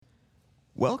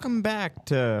Welcome back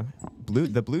to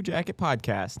the Blue Jacket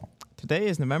Podcast. Today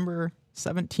is November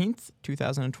 17th,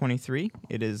 2023.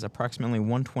 It is approximately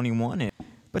 1:21.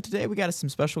 But today we got some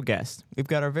special guests. We've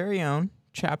got our very own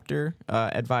chapter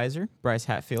advisor, Bryce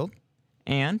Hatfield,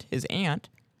 and his aunt,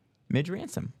 Major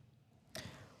Ransom.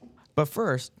 But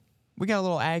first, we got a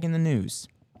little ag in the news.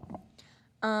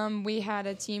 We had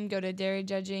a team go to dairy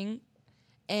judging,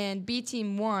 and B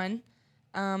team won.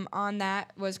 On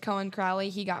that was Cohen Crowley.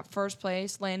 He got first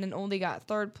place. Landon Oldie got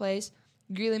third place.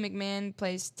 Greeley McMahon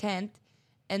placed 10th.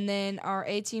 And then our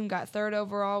A team got third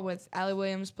overall with Allie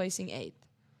Williams placing 8th.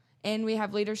 And we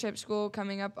have leadership school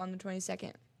coming up on the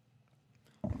 22nd.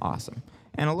 Awesome.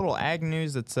 And a little ag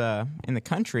news that's in the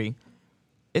country.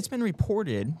 It's been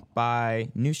reported by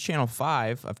News Channel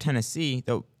 5 of Tennessee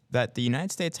that the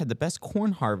United States had the best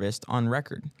corn harvest on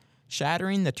record,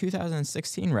 shattering the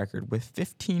 2016 record with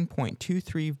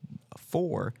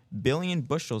 15.234 billion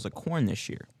bushels of corn this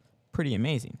year. Pretty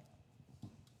amazing.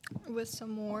 With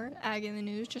some more ag in the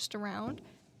news just around,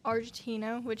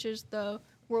 Argentina, which is the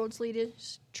world's leading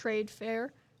trade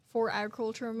fair for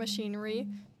agricultural machinery,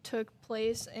 took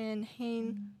place in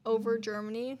Hanover,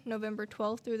 Germany, November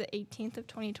 12th through the 18th of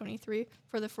 2023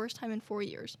 for the first time in 4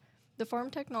 years. The farm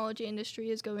technology industry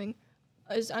is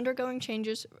undergoing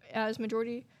changes as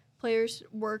majority players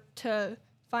work to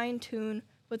fine-tune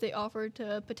what they offer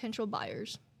to potential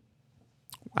buyers.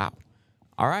 Wow.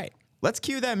 All right. Let's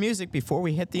cue that music before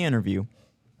we hit the interview.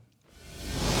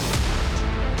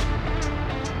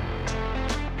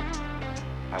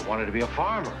 I wanted to be a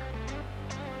farmer.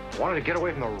 I wanted to get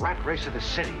away from the rat race of the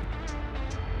city.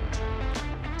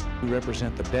 We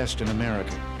represent the best in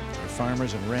America. Our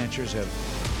farmers and ranchers have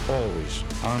always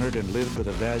honored and lived with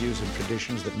the values and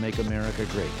traditions that make America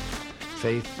great.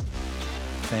 Faith,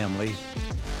 family,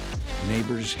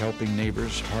 neighbors helping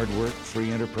neighbors, hard work,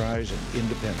 free enterprise, and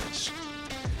independence.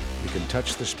 We can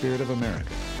touch the spirit of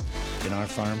America in our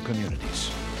farm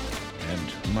communities.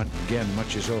 And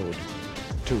much is owed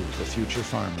to the future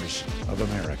farmers of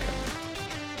America.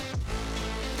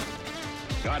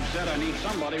 God said, I need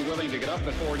somebody willing to get up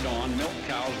before dawn, milk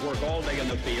cows, work all day in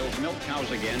the fields, milk cows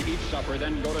again, eat supper,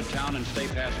 then go to town and stay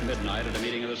past midnight at a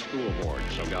meeting of the school board.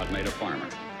 So God made a farmer.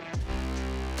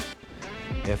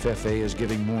 FFA is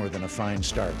giving more than a fine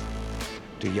start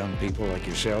to young people like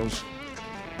yourselves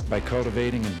by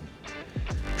cultivating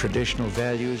traditional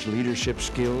values, leadership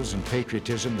skills, and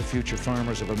patriotism. The future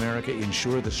farmers of America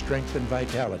ensure the strength and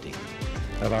vitality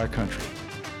of our country.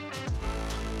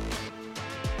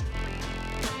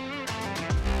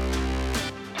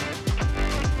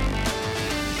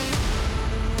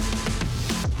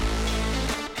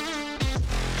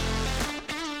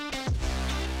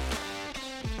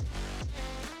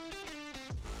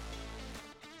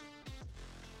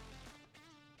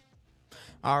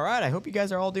 All right. I hope you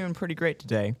guys are all doing pretty great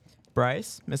today.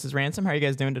 Bryce, Mrs. Ransom, how are you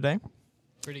guys doing today?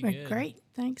 Pretty good. Great,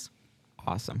 thanks.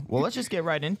 Awesome. Well, let's just get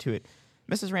right into it.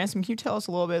 Mrs. Ransom, can you tell us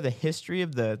a little bit of the history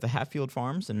of the Hatfield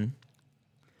farms?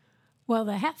 Well,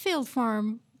 the Hatfield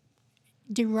farm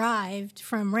derived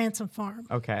from Ransom Farm.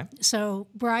 Okay. So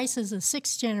Bryce is a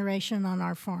sixth generation on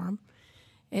our farm.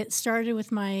 It started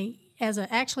with as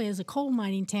a coal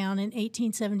mining town in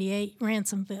 1878,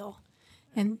 Ransomville.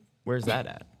 And where's that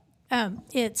at?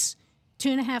 It's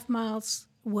 2.5 miles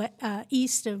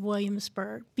east of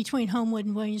Williamsburg, between Homewood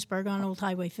and Williamsburg on Old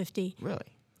Highway 50. Really?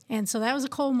 And so that was a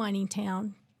coal mining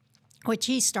town, which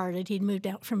he started. He'd moved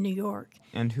out from New York.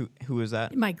 And who was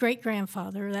that? My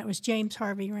great-grandfather. That was James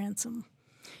Harvey Ransom.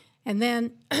 And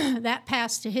then that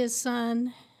passed to his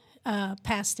son,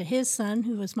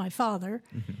 who was my father,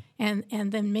 and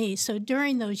then me. So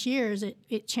during those years,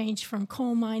 it changed from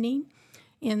coal mining.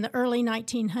 In the early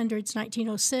 1900s,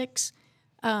 1906,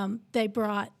 they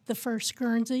brought the first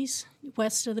Guernseys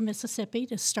west of the Mississippi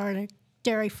to start a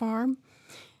dairy farm,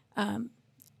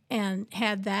 and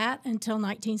had that until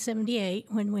 1978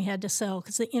 when we had to sell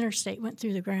because the interstate went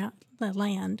through the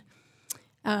land.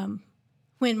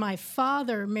 When my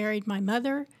father married my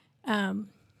mother,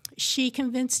 she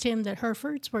convinced him that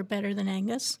Herefords were better than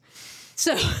Angus,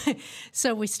 so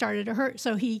we started a Hereford.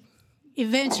 So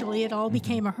eventually it all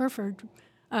became a Hereford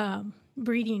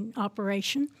breeding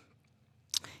operation.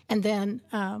 And then,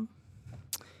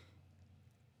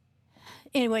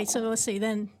 anyway, so let's see,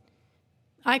 then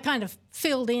I kind of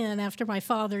filled in after my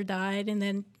father died, and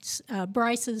then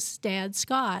Bryce's dad,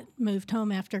 Scott, moved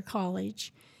home after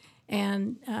college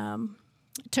and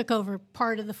took over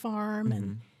part of the farm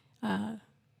and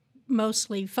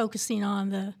mostly focusing on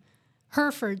the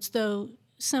Herefords, though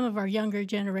some of our younger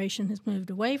generation has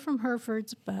moved away from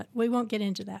Herefords, but we won't get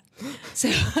into that. So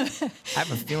I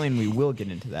have a feeling we will get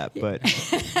into that, but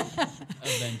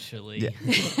Eventually. Yeah.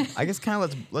 I guess kind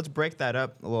of let's break that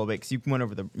up a little bit because you went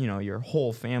over your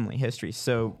whole family history.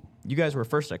 So you guys were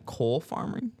first a coal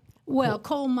farming? Well,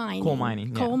 coal mining. Coal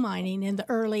mining, Coal yeah. mining in the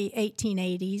early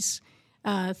 1880s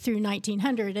through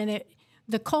 1900. And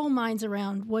the coal mines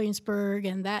around Williamsburg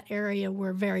and that area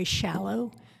were very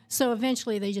shallow. So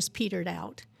eventually they just petered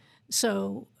out.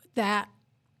 So that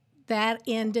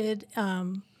ended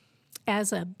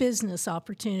as a business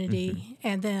opportunity.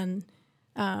 And then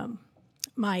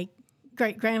my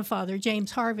great-grandfather,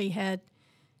 James Harvey, had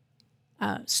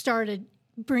started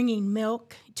bringing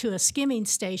milk to a skimming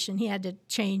station. He had to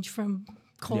change from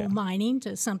coal mining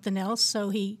to something else, so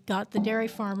he got the dairy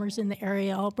farmers in the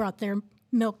area all brought their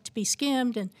milk to be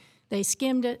skimmed, and they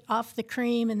skimmed it off the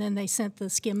cream, and then they sent the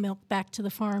skim milk back to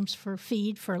the farms for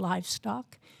feed for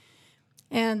livestock.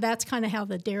 And that's kind of how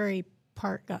the dairy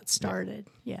part got started,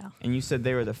 yeah. And you said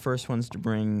they were the first ones to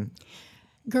bring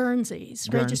Guernseys,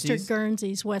 registered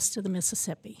Guernseys west of the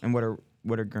Mississippi. And what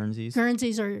are Guernseys?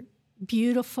 Guernseys are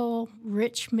beautiful,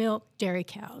 rich milk dairy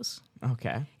cows.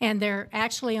 Okay. And they're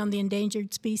actually on the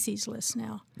endangered species list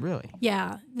now. Really?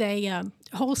 Yeah. They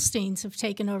Holsteins have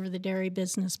taken over the dairy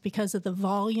business because of the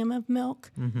volume of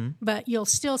milk. Mm-hmm. But you'll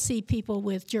still see people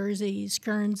with Jerseys,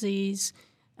 Guernseys,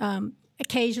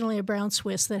 occasionally a brown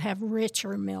Swiss that have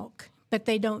richer milk, but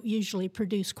they don't usually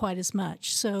produce quite as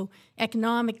much. So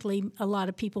economically, a lot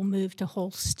of people move to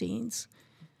Holsteins.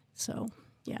 So,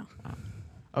 yeah.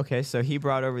 Okay, so he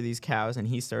brought over these cows, and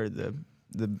he started the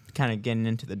kind of getting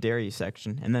into the dairy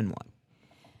section, and then what?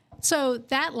 So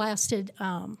that lasted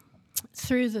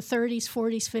through the 30s,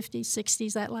 40s, 50s,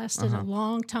 60s. That lasted a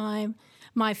long time.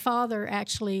 My father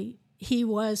actually, he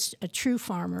was a true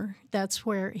farmer. That's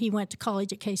where he went to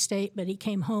college at K-State, but he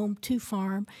came home to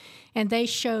farm. And they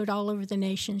showed all over the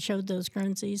nation, showed those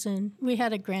Guernseys. And we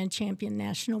had a Grand Champion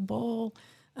National Bowl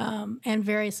and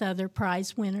various other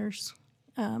prize winners.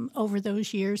 Over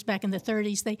those years, back in the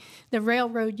 30s, the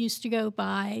railroad used to go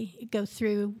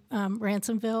through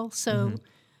Ransomville. So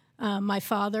my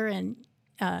father and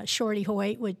Shorty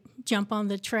Hoyt would jump on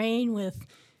the train with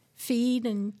feed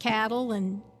and cattle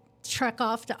and truck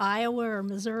off to Iowa or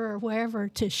Missouri or wherever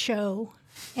to show.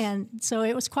 And so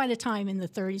it was quite a time in the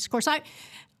 30s. Of course,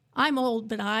 I'm old,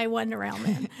 but I wasn't around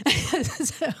then.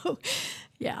 So,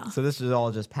 yeah. So this was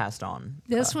all just passed on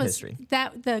This was history.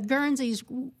 The Guernseys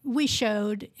we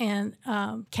showed and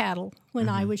cattle when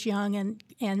I was young,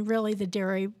 and really the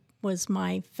dairy was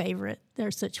my favorite.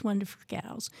 They're such wonderful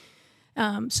cows.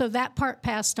 So that part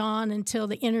passed on until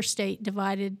the interstate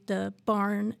divided the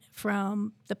barn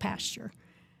from the pasture,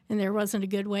 and there wasn't a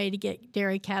good way to get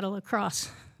dairy cattle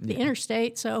across the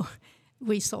interstate, so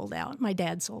we sold out. My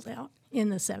dad sold out in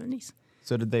the 70s.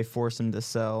 So did they force him to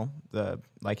sell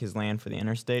his land for the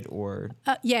interstate, or?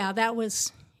 Yeah, that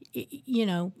was,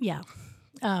 yeah.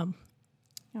 I don't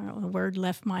know, a word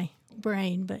left my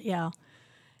brain, but yeah,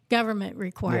 government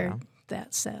required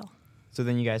that sale. So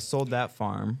then you guys sold that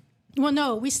farm. Well,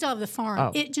 no, we still have the farm.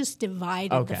 Oh. It just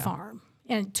divided the farm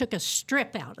and took a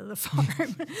strip out of the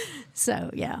farm. So,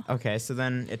 yeah. Okay, so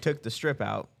then it took the strip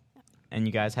out, and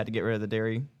you guys had to get rid of the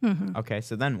dairy? Mm-hmm. Okay,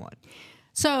 so then what?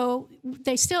 So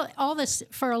they still, all this,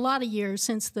 for a lot of years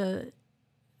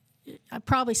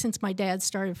probably since my dad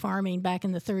started farming back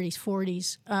in the 30s,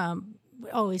 40s,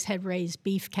 always had raised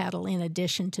beef cattle in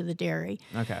addition to the dairy.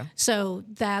 Okay. So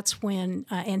that's when,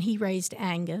 and he raised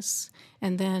Angus.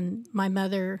 And then my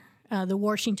mother, the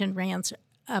Washington Ranch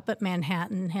up at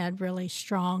Manhattan, had really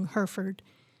strong Hereford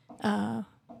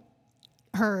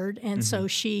herd. And so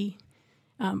she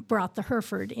brought the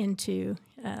Hereford into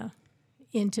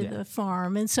the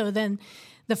farm. And so then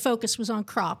the focus was on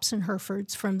crops and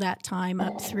Herefords from that time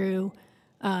up through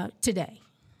today.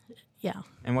 Yeah.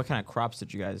 And what kind of crops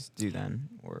did you guys do then?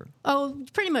 Or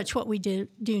pretty much what we do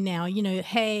now.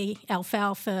 Hay,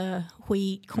 alfalfa,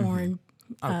 wheat, corn,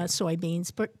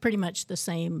 soybeans, pretty much the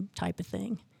same type of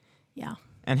thing. Yeah.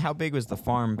 And how big was the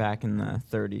farm back in the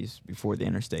 30s before the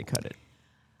interstate cut it?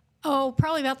 Oh,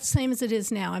 probably about the same as it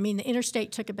is now. I mean, the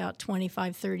interstate took about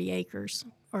 25, 30 acres,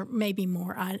 or maybe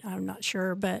more. I'm not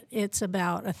sure, but it's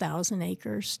about 1,000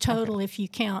 acres total if you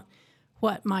count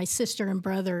what my sister and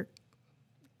brother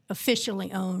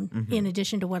officially own in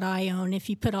addition to what I own. If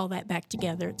you put all that back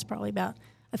together, it's probably about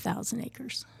 1,000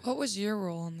 acres. What was your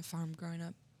role on the farm growing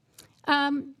up?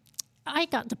 I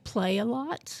got to play a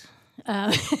lot.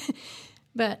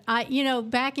 But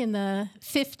back in the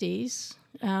 50s,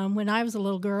 when I was a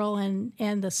little girl, and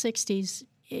the 60s,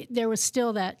 there was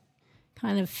still that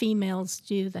kind of females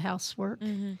do the housework.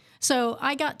 Mm-hmm. So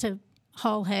I got to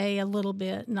haul hay a little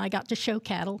bit, and I got to show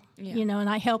cattle, and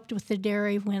I helped with the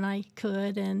dairy when I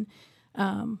could, and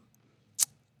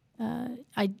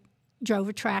I drove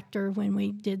a tractor when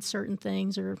we did certain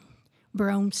things, or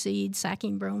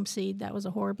sacking brome seed. That was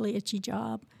a horribly itchy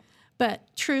job. But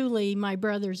truly, my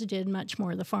brothers did much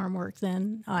more of the farm work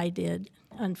than I did,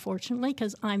 unfortunately,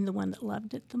 because I'm the one that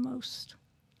loved it the most.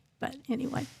 But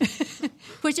anyway,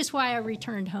 which is why I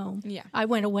returned home. Yeah. I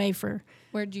went away for...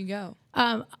 Where'd you go?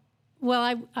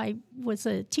 Well, I was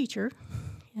a teacher,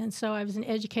 and so I was an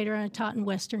educator, and I taught in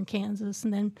western Kansas,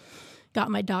 and then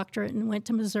got my doctorate and went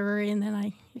to Missouri, and then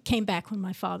I came back when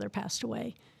my father passed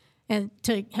away, and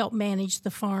to help manage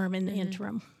the farm in the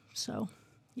interim. So,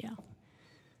 yeah.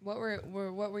 What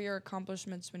were your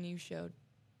accomplishments when you showed?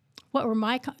 What were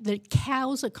the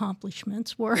cows'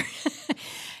 accomplishments were,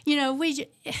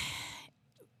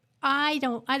 I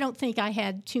don't think I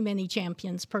had too many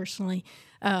champions personally.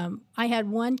 I had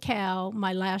one cow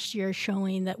my last year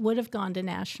showing that would have gone to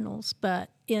nationals, but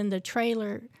in the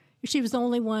trailer, she was the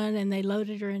only one, and they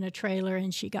loaded her in a trailer,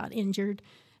 and she got injured,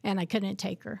 and I couldn't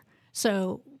take her.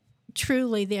 So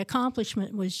truly, the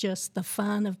accomplishment was just the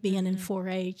fun of being in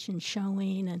 4-H and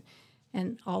showing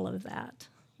and all of that.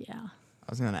 Yeah.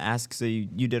 I was going to ask, so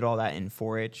you did all that in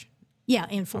 4-H? Yeah,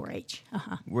 in 4-H.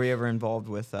 Uh-huh. Were you ever involved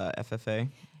with FFA?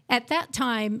 At that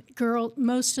time,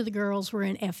 most of the girls were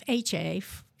in FHA,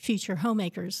 Future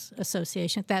Homemakers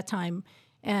Association, at that time,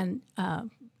 and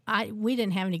we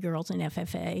didn't have any girls in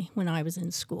FFA when I was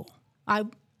in school. I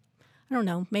don't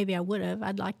know, maybe I would have.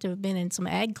 I'd like to have been in some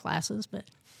ag classes, but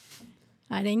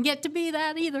I didn't get to be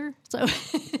that either.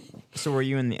 So were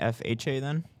you in the FHA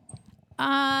then?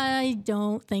 I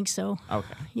don't think so.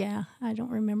 Okay. Yeah, I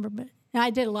don't remember, but I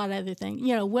did a lot of other things.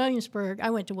 Williamsburg, I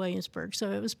went to Williamsburg,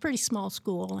 so it was a pretty small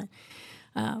school,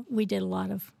 and we did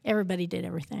everybody did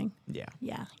everything. Yeah.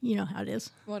 Yeah, you know how it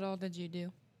is. What all did you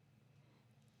do?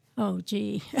 Oh,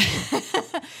 gee.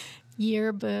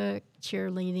 Yearbook,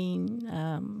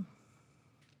 cheerleading,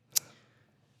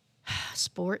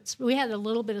 sports. We had a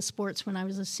little bit of sports when I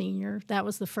was a senior. That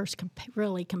was the first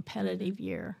really competitive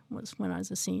year, was when I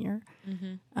was a senior.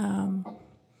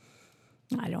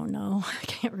 I don't know. I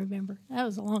can't remember. That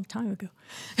was a long time ago.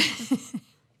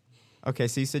 Okay,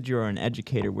 so you said you were an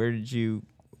educator. Where'd you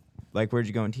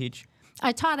go and teach?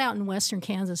 I taught out in western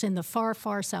Kansas in the far,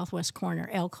 far southwest corner,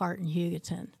 Elkhart and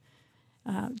Hugoton.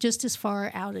 Just as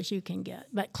far out as you can get,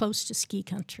 but close to ski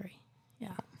country.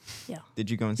 Yeah, yeah. Did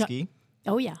you go and ski?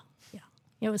 Oh, yeah, yeah.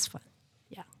 It was fun,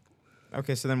 yeah.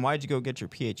 Okay, so then why'd you go get your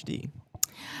PhD?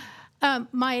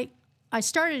 I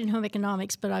started in home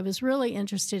economics, but I was really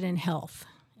interested in health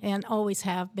and always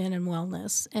have been in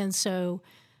wellness. And so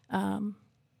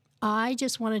I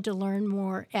just wanted to learn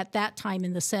more. At that time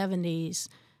in the 70s,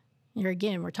 here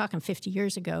again, we're talking 50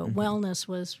 years ago, wellness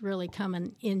was really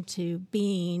coming into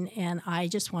being, and I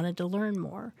just wanted to learn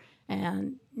more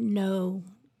and know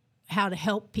how to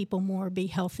help people more be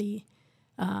healthy,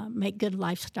 make good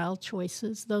lifestyle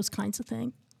choices, those kinds of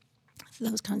things.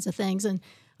 And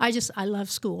I love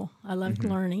school. I loved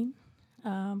learning.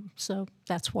 So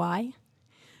that's why.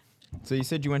 So you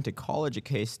said you went to college at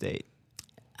K-State.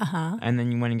 Uh-huh. And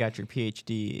then you went and got your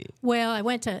PhD. Well,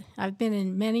 I've been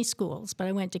in many schools, but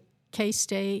I went to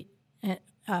K-State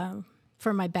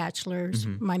for my bachelor's.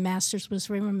 My master's was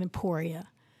from Emporia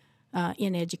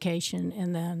in education,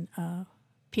 and then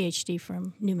PhD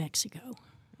from New Mexico.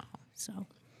 So,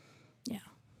 yeah.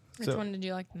 Which one did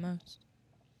you like the most?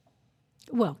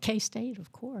 Well, K-State,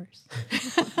 of course.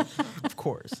 Of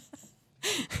course.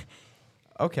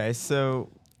 Okay, so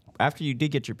after you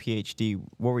did get your PhD,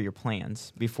 what were your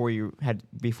plans before you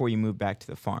moved back to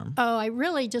the farm? Oh, I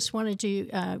really just wanted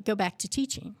to go back to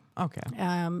teaching. Okay.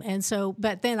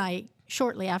 But then I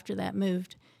shortly after that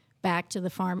moved back to the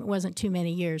farm. It wasn't too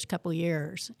many years, couple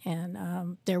years,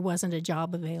 and there wasn't a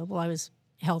job available. I was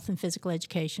health and physical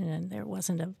education, and there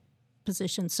wasn't a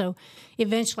position. So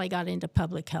eventually I got into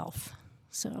public health.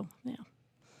 So, yeah.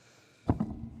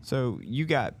 So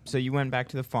you went back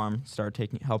to the farm,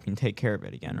 started helping take care of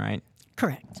it again, right?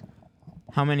 Correct.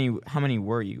 How many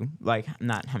were you? Like,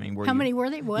 not how many were you? How many were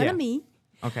they? One of me.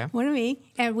 Okay. One of me.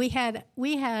 And we had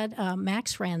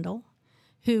Max Randall,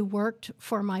 who worked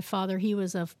for my father. He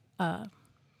was a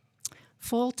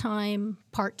full-time,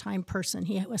 part-time person.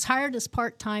 He was hired as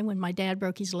part-time when my dad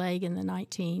broke his leg in the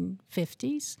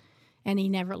 1950s. And he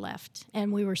never left.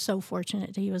 And we were so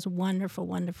fortunate. He was a wonderful,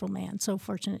 wonderful man. So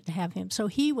fortunate to have him. So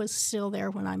he was still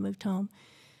there when I moved home.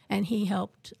 And he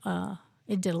helped,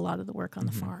 it did a lot of the work on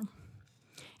the farm.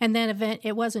 And then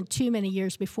it wasn't too many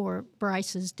years before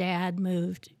Bryce's dad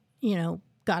moved,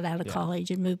 got out of college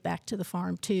and moved back to the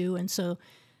farm too. And so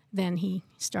then he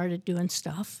started doing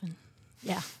stuff. And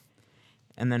yeah.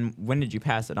 And then when did you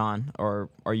pass it on? Or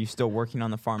are you still working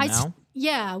on the farm now?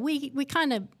 Yeah, we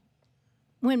kind of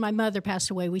when my mother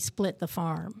passed away, we split the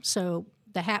farm. So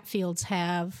the Hatfields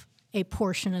have a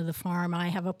portion of the farm. I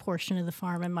have a portion of the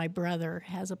farm, and my brother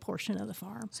has a portion of the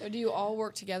farm. So do you all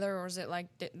work together, or is it like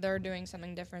they're doing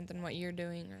something different than what you're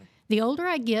doing? Or? The older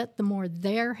I get, the more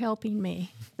they're helping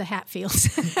me, the Hatfields.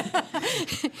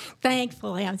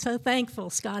 Thankfully, I'm so thankful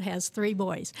Scott has 3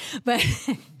 boys. But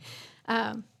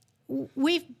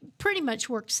we've pretty much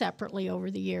worked separately over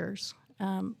the years.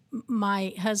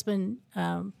 My husband,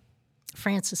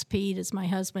 Francis Pete, is my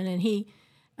husband, and he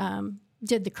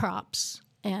did the crops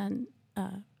and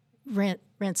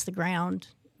rents the ground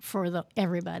for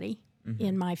everybody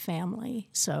in my family.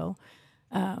 So,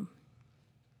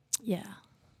 yeah.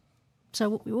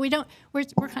 So we're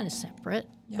kind of separate,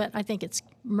 but I think it's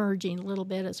merging a little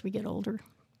bit as we get older.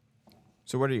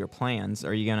 So what are your plans?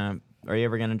 Are you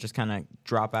ever gonna just kind of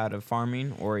drop out of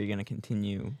farming, or are you gonna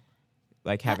continue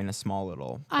like having a small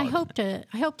little? I hope to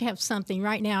have something.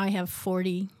 Right now I have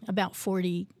about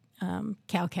 40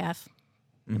 cow-calf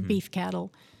beef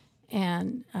cattle,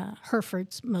 and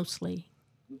Herefords, mostly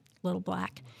little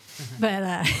black.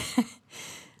 But,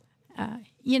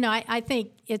 I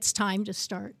think it's time to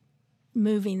start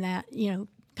moving that,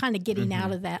 kind of getting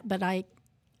out of that. But I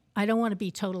don't want to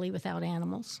be totally without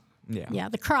animals. Yeah. Yeah,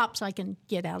 the crops I can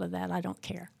get out of that. I don't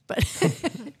care. But,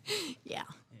 yeah.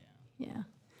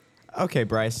 Okay,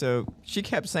 Bryce, so she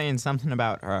kept saying something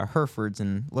about Herefords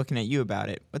and looking at you about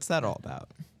it. What's that all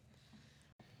about?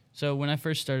 So when I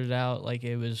first started out,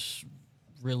 it was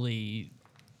really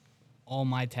all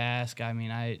my task. I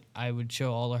mean, I would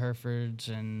show all the Herefords,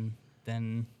 and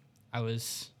then I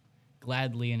was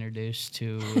gladly introduced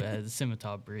to the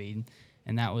Scimitar breed,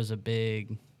 and that was a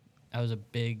big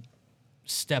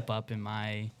step up in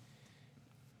my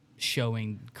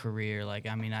showing career.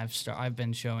 I've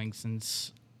been showing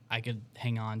since I could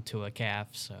hang on to a calf.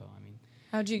 So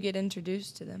how'd you get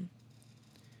introduced to them?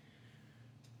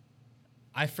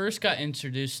 I first got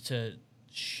introduced to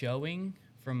showing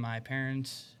from my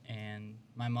parents, and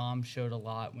my mom showed a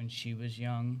lot when she was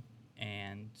young,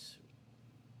 and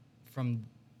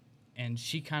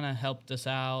she kind of helped us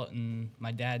out, and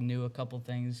my dad knew a couple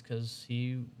things because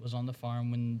he was on the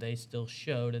farm when they still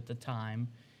showed at the time,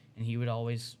 and he would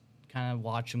always kind of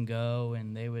watch them go,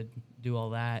 and they would do all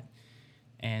that.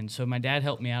 And so my dad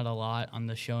helped me out a lot on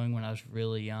the showing when I was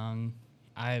really young.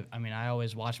 I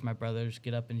always watched my brothers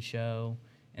get up and show,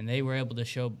 and they were able to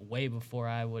show way before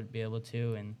I would be able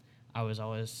to, and I was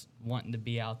always wanting to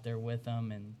be out there with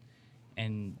them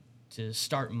and to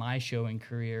start my showing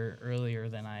career earlier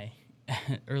than I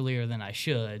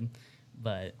should,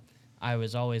 but I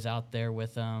was always out there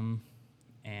with them,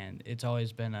 and it's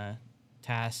always been a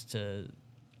task to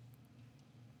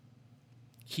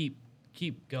keep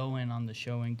going on the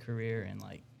showing career,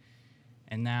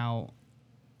 and now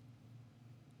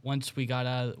we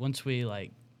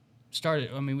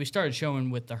started showing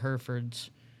with the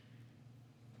Herefords,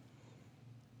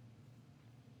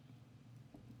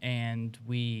 and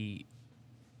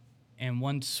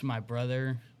once my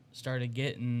brother started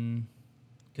getting,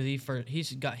 because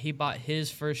he bought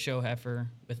his first show heifer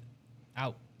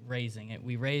without raising it.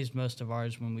 We raised most of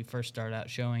ours when we first started out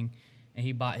showing, and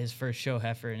he bought his first show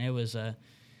heifer, and it was a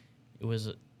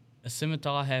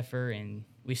Scimitar heifer, and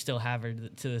we still have her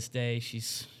to this day.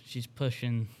 She's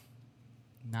pushing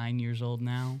 9 years old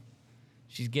now.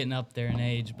 She's getting up there in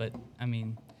age, but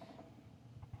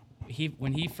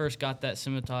when he first got that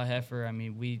Scimitar heifer,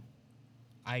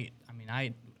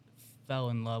 I fell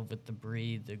in love with the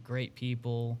breed, the great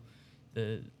people.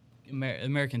 The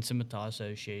American Scimitar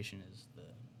Association is the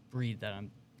breed that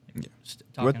I'm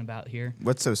talking about here.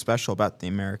 What's so special about the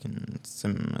American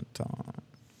Scimitar?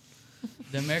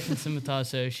 The American Scimitar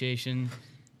Association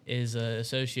is an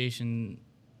association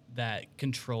that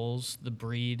controls the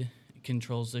breed,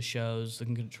 controls the shows,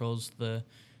 and controls the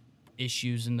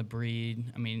issues in the breed.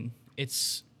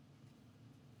 It's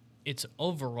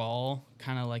overall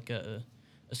kind of like a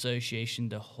association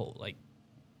to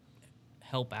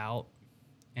help out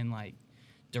and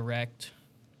direct.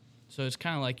 So it's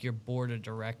kind of like your board of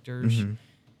directors,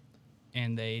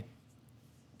 and they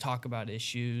talk about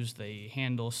issues. They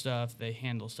handle stuff. They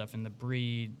handle stuff in the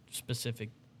breed,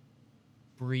 specific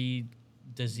breed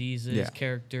diseases,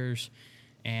 characters,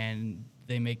 and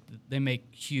they make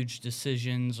huge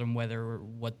decisions on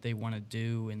what they want to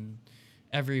do. And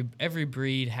every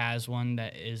breed has one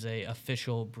that is a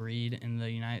official breed in the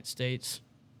United States.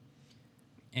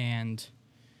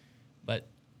 But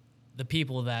the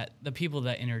people that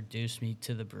introduced me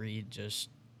to the breed just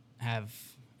have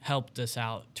helped us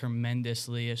out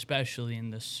tremendously, especially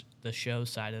in the show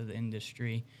side of the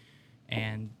industry,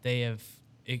 and they have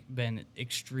been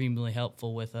extremely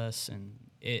helpful with us, and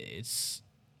it's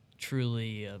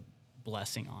truly a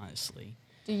blessing, honestly.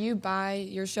 Do you buy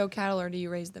your show cattle or do you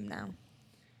raise them now?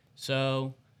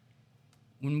 So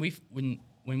when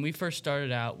we first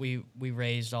started out, we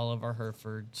raised all of our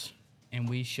Herefords, and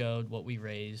we showed what we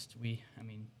raised.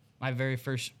 My very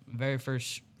first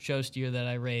show steer that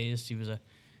I raised, he was a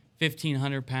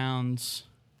 1,500 pound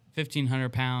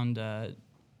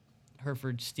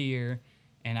Hereford steer,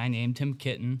 and I named him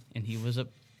Kitten, and he was a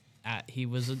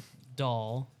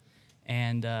doll,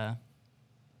 and that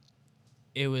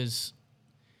was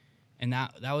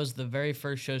the very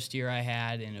first show steer I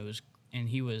had, and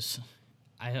he was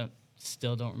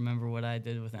still don't remember what I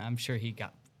did with him. I'm sure he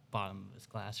got bottom of his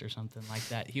class or something like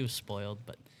that. He was spoiled,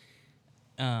 but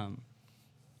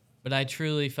I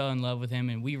truly fell in love with him,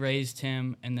 and we raised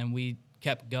him, and then we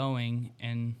kept going,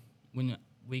 and when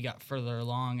we got further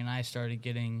along and I started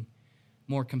getting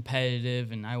more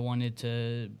competitive and I wanted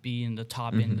to be in the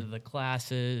top end of the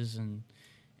classes and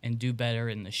do better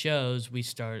in the shows,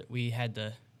 we had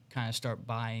to kind of start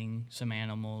buying some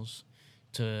animals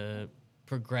to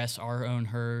progress our own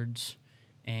herds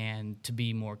and to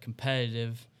be more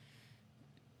competitive.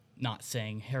 Not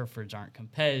saying Herefords aren't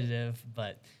competitive,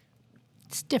 but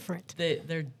It's different.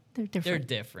 they're different. They're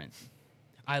different.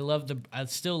 I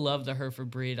still love the Hereford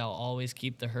breed. I'll always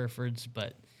keep the Herefords,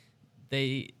 but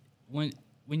when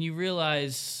you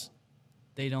realize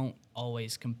they don't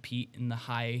always compete in the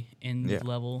high end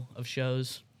level of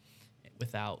shows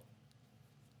without,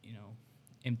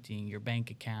 emptying your bank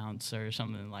accounts or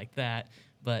something like that.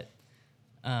 But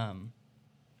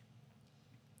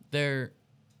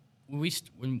we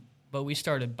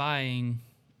started buying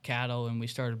cattle, and we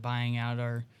started buying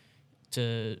out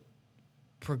to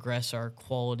progress our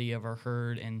quality of our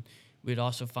herd, and we'd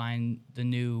also find the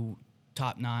new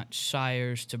top-notch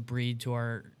sires to breed to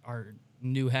our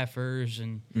new heifers,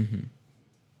 and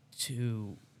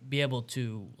to be able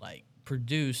to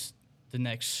produce the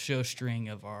next show string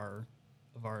of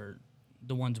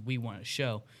the ones we want to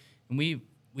show. And we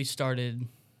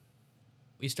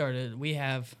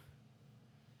have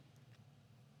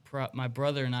my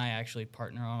brother and I actually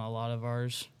partner on a lot of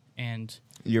ours, and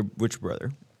Which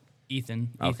brother? Ethan.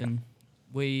 Okay. Ethan.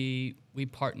 We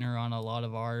partner on a lot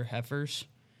of our heifers,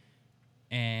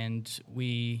 and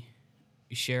we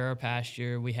share our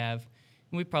pasture. We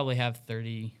probably have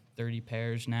 30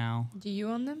 pairs now. Do you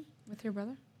own them with your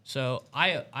brother? So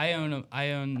I own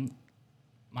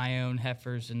my own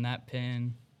heifers in that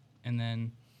pen, and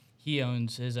then he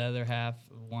owns his other half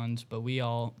ones. But we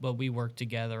work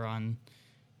together on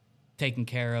taking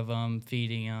care of them,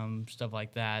 feeding them, stuff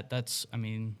like that.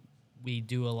 We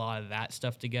do a lot of that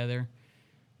stuff together,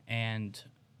 and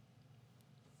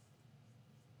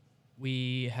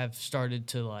we have started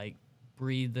to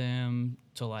breed them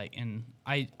and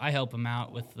I help him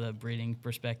out with the breeding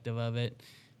perspective of it,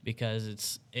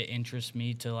 because it interests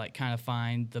me to kind of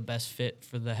find the best fit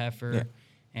for the heifer. Yeah.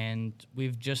 And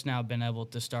we've just now been able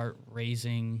to start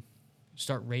raising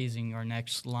our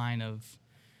next line of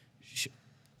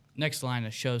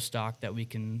show stock that we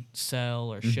can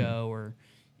sell or show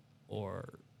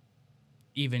or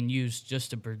even use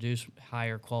just to produce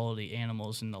higher quality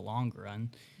animals in the long run.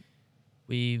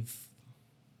 We've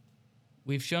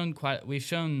shown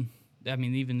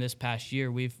even this past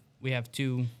year we have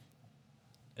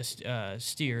a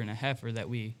steer and a heifer that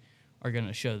we are going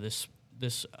to show this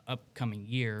upcoming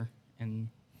year, and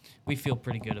we feel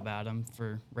pretty good about them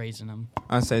for raising them.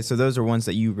 I'll say, so those are ones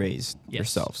that you raised Yes.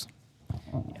 yourselves.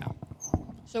 Yeah.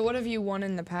 So what have you won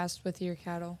in the past with your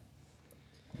cattle?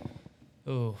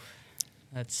 Oh,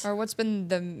 that's Or what's been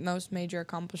the most major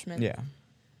accomplishment? Yeah.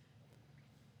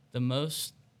 the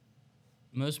most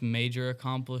major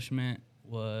accomplishment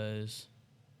was,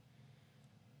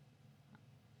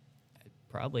 I'd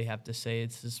probably have to say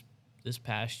it's this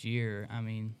past year.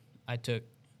 I took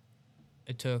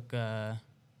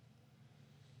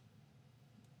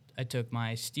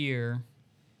my steer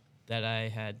that I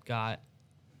had got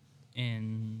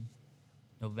in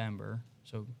November,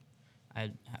 so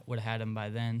I would have had him by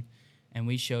then, and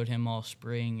we showed him all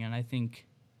spring, and I think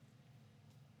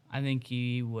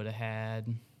he would have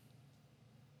had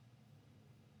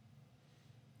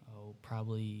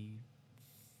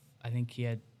I think he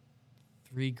had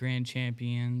 3 grand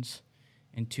champions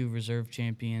and 2 reserve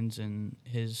champions in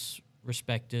his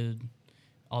respected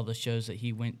all the shows that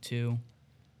he went to.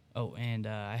 Oh, and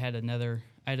I had another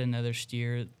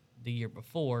steer the year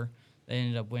before that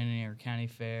ended up winning our county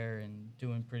fair and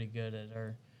doing pretty good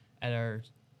at our.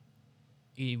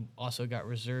 He also got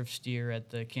reserve steer at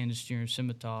the Kansas Junior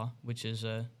Scimitar, which is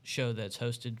a show that's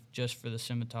hosted just for the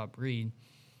Scimitar breed,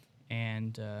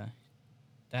 and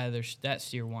that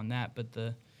steer won that, but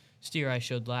the steer I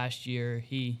showed last year,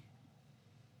 he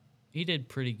did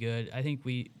pretty good. I think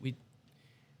we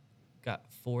got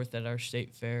 4th at our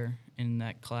state fair in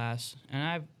that class,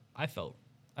 and I felt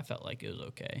like it was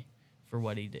okay for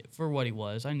what he did, for what he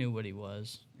was. I knew what he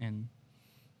was, and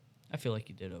I feel like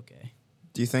he did okay.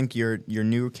 Do you think your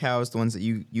new cows, the ones that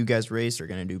you guys raised, are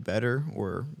going to do better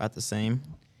or about the same?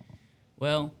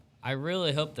 Well, I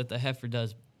really hope that the heifer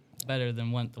does better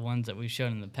than the ones that we've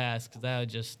shown in the past, because that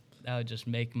would just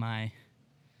make me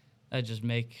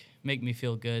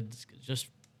feel good, just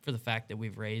for the fact that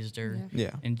we've raised her.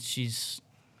 Yeah. And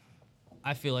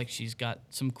I feel like she's got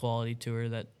some quality to her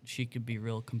that she could be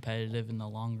real competitive in the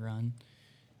long run.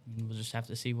 And we'll just have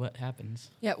to see what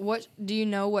happens. Yeah. What do you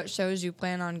know? What shows you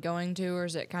plan on going to, or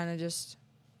is it kind of just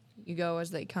you go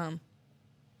as they come?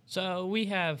 So we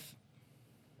have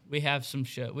some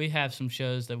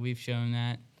shows that we've shown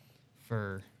at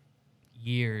for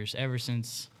years, ever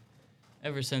since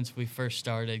we first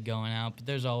started going out. But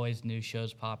there's always new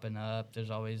shows popping up.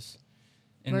 There's always.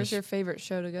 Where's your favorite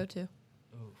show to go to?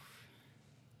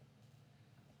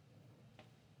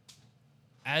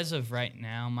 As of right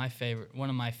now, one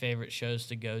of my favorite shows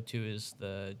to go to is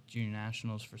the Junior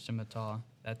Nationals for Simmental.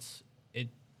 It's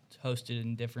hosted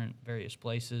in various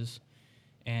places,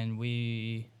 and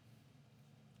we've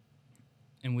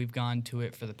gone to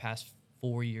it for the past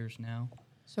 4 years now.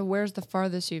 So where's the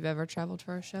farthest you've ever traveled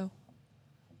for a show?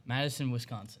 Madison,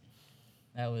 Wisconsin.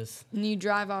 That was. And you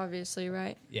drive, obviously,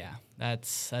 right? Yeah,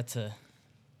 that's a.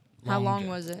 How long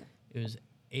drive. was it? It was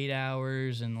 8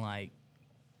 hours and like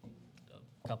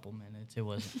a couple minutes. It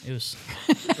was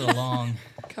a long.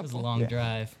 It was a long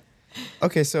drive.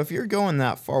 Okay, so if you're going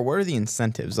that far, what are the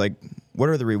incentives? Like, what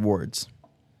are the rewards?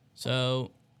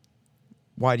 So.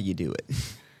 Why do you do it?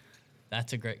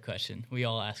 That's a great question. We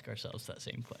all ask ourselves that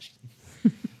same question.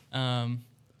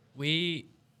 We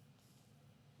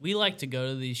like to go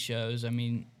to these shows. I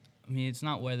mean, it's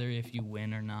not whether if you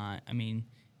win or not. I mean,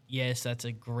 yes, that's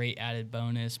a great added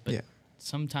bonus, but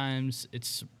sometimes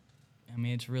it's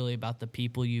really about the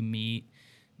people you meet,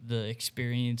 the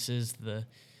experiences, the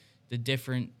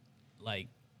different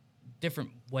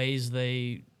ways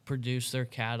they produce their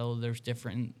cattle. There's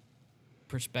different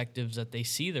perspectives that they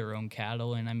see their own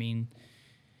cattle, and I mean,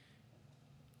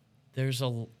 there's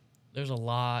a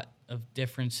lot of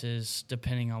differences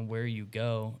depending on where you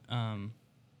go. I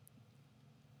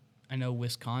know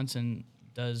Wisconsin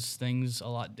does things a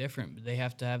lot different, but they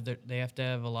have to have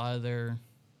a lot of their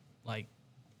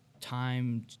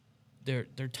time.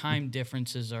 Their time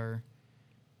differences are.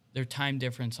 Their time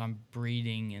difference on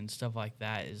breeding and stuff like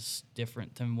that is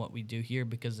different than what we do here,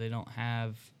 because they don't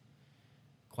have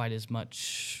quite as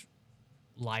much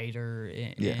lighter,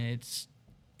 and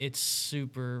it's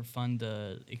super fun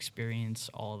to experience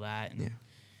all that, and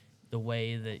the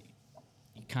way that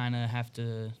you kind of have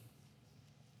to.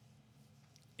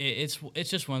 It's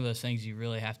just one of those things you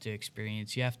really have to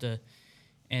experience. You have to,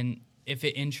 and if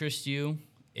it interests you,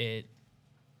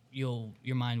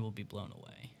 your mind will be blown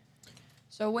away.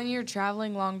 So when you're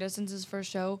traveling long distances for a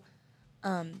show,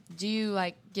 do you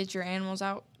get your animals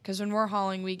out? Because when we're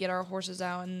hauling, we get our horses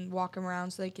out and walk them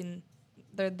around so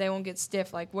they won't get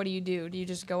stiff. Like, what do you do? Do you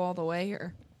just go all the way,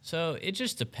 or? So it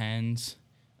just depends.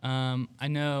 I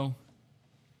know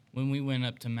when we went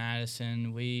up to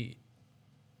Madison,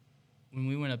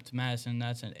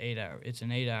 that's an 8 hour. It's an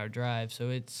 8-hour drive, so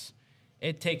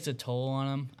it takes a toll on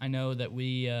them. I know that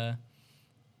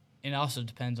it also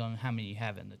depends on how many you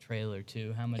have in the trailer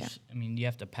too. How much? Yeah. I mean, you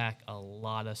have to pack a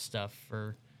lot of stuff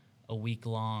for a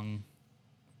week-long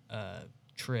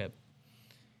trip,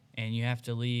 and you have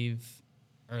to leave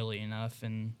early enough,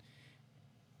 and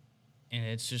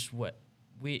it's just whether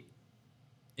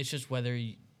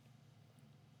you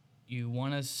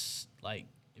want to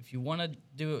if you want to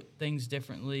do things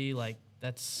differently, if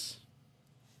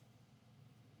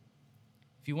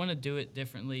you want to do it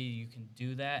differently, you can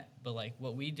do that. But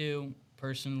what we do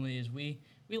personally is we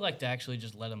like to actually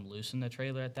just let them loose in the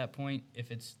trailer at that point if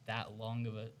it's that long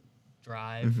of a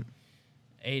drive. Mm-hmm.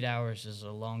 8 hours is a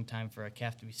long time for a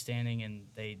calf to be standing, and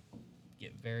they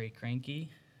get very cranky,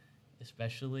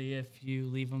 especially if you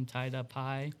leave them tied up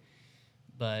high.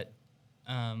 But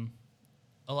a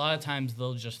lot of times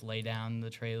they'll just lay down in the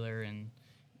trailer, and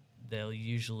they'll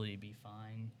usually be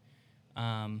fine.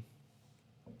 I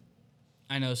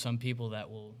know some people that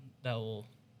will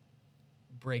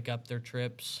break up their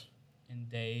trips in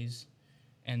days,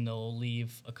 and they'll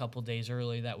leave a couple days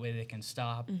early. That way they can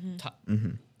stop.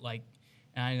 Mm-hmm.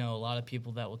 And I know a lot of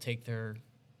people that will take their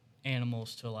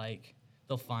animals to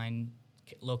they'll find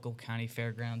local county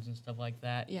fairgrounds and stuff like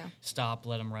that. Yeah. Stop,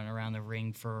 let them run around the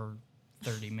ring for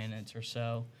 30 minutes or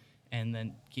so and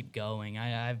then keep going.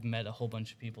 I've met a whole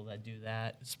bunch of people that do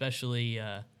that, especially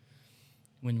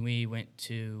when we went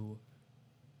to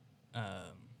where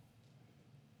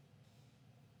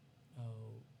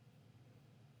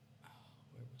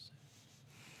was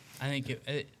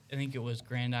it? I think it was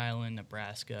Grand Island,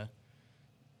 Nebraska.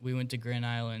 We went to Grand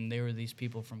Island. They were these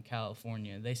people from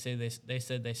California. They said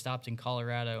they stopped in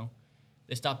Colorado.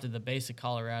 They stopped at the base of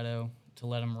Colorado to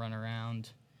let them run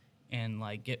around and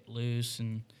like get loose,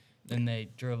 and then they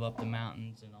drove up the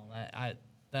mountains and all that.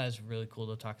 That is really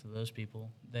cool to talk to those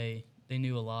people. They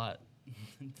knew a lot.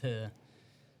 They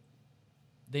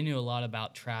knew a lot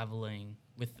about traveling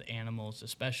with the animals,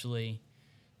 especially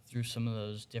through some of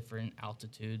those different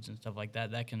altitudes and stuff like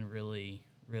that. That can really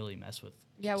mess with.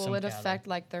 Yeah, will some it cattle. affect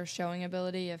like their showing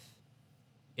ability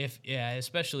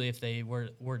especially if they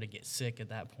were to get sick at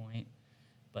that point.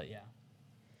 But yeah.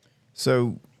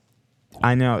 So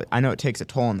I know it takes a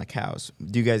toll on the cows.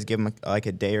 Do you guys give them like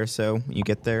a day or so when you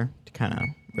get there to kind of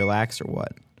relax or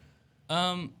what?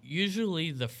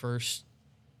 Usually the first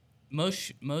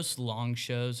most long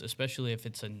shows, especially if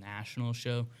it's a national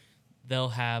show, they'll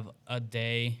have a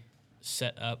day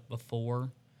set up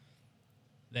before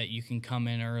that you can come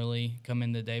in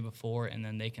the day before, and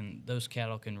then those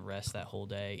cattle can rest that whole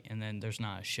day, and then there's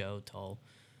not a show till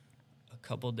a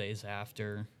couple days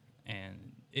after,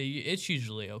 and it's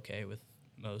usually okay with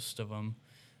most of them.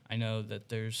 I know that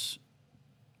there's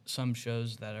some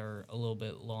shows that are a little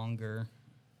bit longer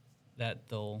that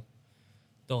they'll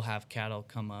have cattle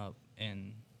come up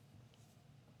and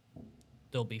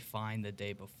they'll be fine the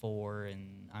day before,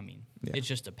 and I mean, It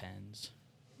just depends.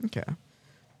 Okay.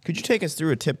 Could you take us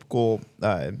through a typical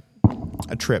a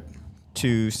trip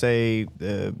to, say,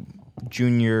 the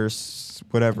juniors,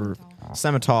 whatever,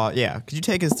 Semitol? Yeah. Could you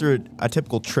take us through a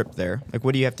typical trip there? Like,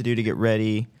 what do you have to do to get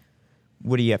ready?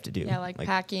 What do you have to do? Yeah, like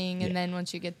packing, and then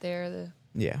once you get there,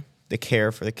 the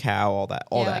care for the cow, all that.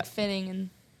 like fitting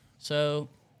and. So,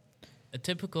 a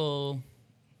typical,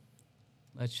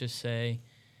 let's just say,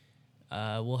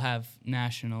 we'll have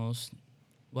nationals.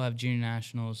 We'll have junior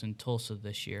nationals in Tulsa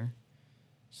this year.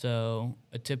 So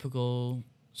a typical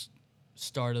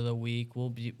start of the week,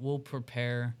 we'll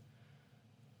prepare.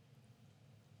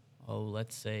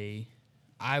 Let's say,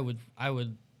 I'm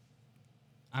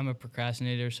a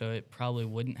procrastinator, so it probably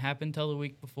wouldn't happen till the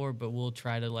week before. But we'll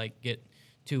try to like get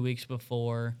 2 weeks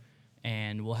before,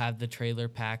 and we'll have the trailer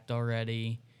packed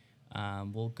already.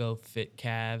 We'll go fit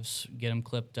calves, get them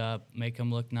clipped up, make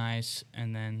them look nice,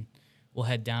 and then we'll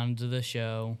head down to the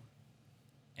show,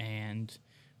 and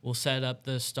we'll set up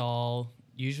the stall.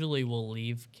 Usually we'll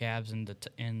leave calves in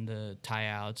the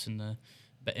tie-outs and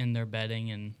in their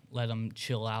bedding and let them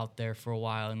chill out there for a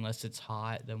while. Unless it's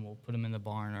hot, then we'll put them in the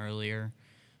barn earlier.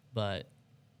 But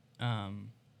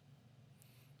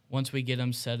once we get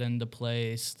them set into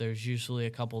place, there's usually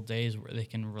a couple days where they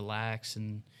can relax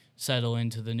and settle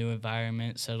into the new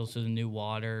environment, settle to the new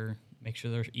water, make sure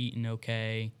they're eating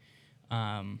okay.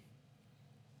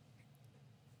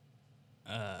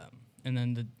 And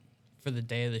then for the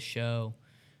day of the show,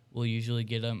 we'll usually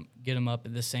get them up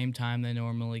at the same time they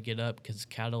normally get up, because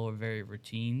cattle are very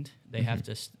routined. They have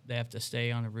to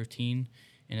stay on a routine,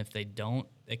 and if they don't,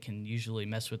 it can usually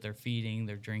mess with their feeding,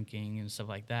 their drinking, and stuff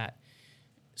like that.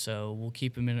 So we'll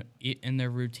keep them in their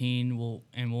routine.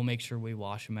 We'll make sure we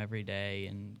wash them every day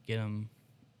and get them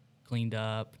cleaned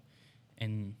up.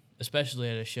 And especially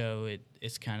at a show,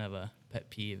 it's kind of a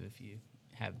pet peeve if you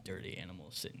have dirty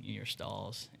animals sitting in your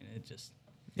stalls, and it's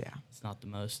not the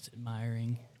most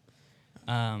admiring.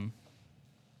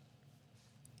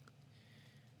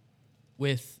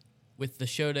 With the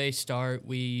show day start,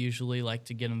 we usually like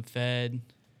to get them fed.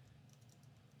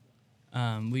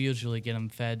 We usually get them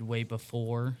fed way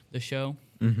before the show,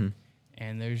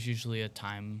 and there's usually a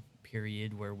time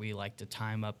period where we like to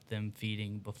time up them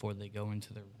feeding before they go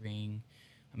into the ring.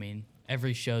 I mean,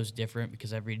 every show's different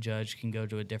because every judge can go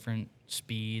to a different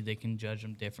speed. They can judge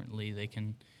them differently.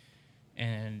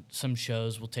 And some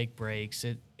shows will take breaks.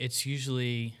 It's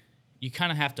usually, you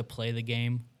kind of have to play the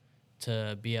game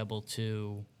to be able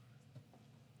to,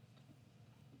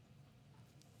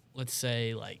 let's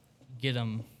say, like, get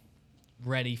them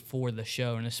ready for the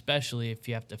show, and especially if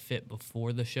you have to fit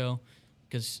before the show,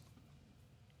 because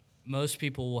most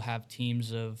people will have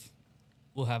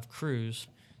crews.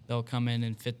 They'll come in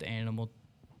and fit the animal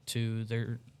to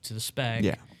the spec,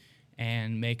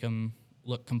 and make them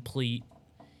look complete.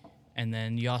 And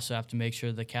then you also have to make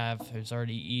sure the calf has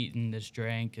already eaten, has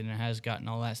drank, and it has gotten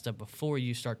all that stuff before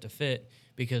you start to fit,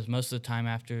 because most of the time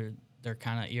after, they're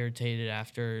kind of irritated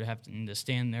after having to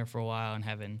stand there for a while and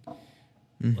having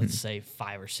let's say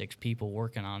 5 or 6 people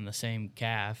working on the same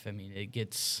calf, I mean, it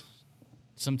gets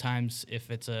sometimes if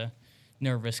it's a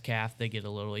nervous calf, they get a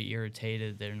little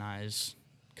irritated. They're not as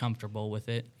comfortable with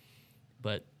it.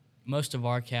 But most of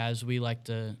our calves,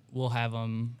 we'll have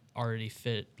them already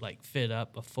fit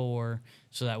up before,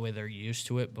 so that way they're used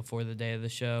to it before the day of the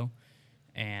show.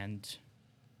 And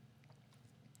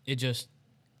it just,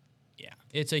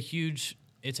 it's a huge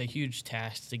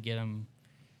task to get them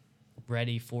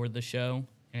ready for the show.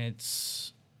 And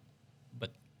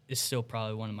but it's still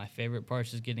probably one of my favorite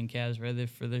parts is getting calves ready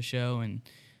for the show and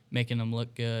making them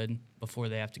look good before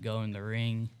they have to go in the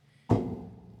ring.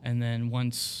 And then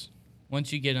once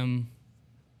you get them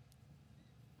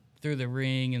through the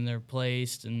ring and they're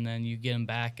placed, and then you get them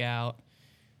back out,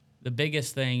 the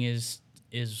biggest thing is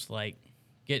like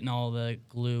getting all the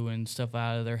glue and stuff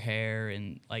out of their hair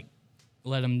and like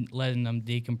letting them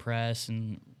decompress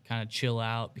and kind of chill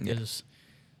out, because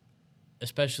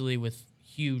especially with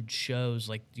huge shows,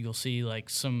 like you'll see like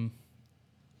some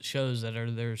shows that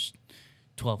there's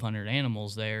 1,200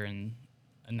 animals there and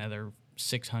another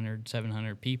 600,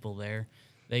 700 people there.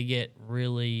 They get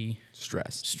really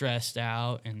stressed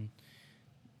out, and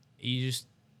you just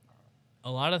a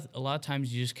lot of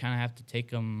times you just kind of have to take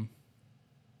them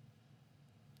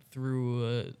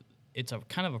through. It's a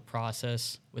kind of a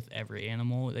process with every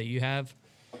animal that you have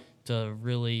to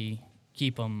really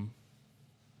keep them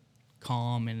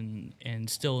calm and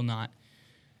still not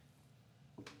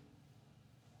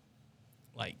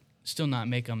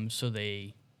make them so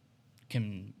they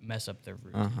can mess up their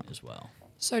routine as well.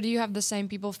 So do you have the same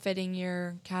people fitting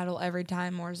your cattle every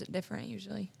time, or is it different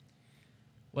usually?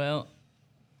 Well,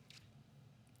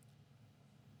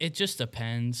 it just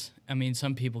depends. I mean,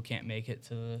 some people can't make it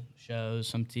to the shows,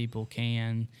 some people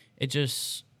can.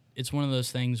 It's one of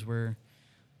those things where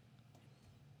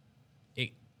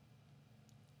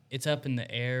it's up in the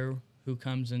air who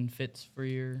comes and fits for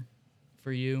you.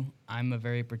 I'm a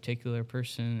very particular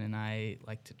person, and I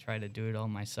like to try to do it all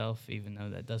myself, even though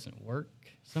that doesn't work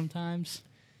sometimes.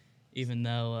 Even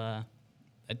though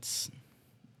it's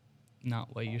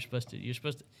not what you're supposed to.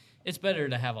 It's better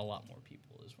to have a lot more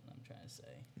people, is what I'm trying to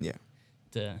say.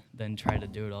 Yeah. Than try to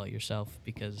do it all yourself,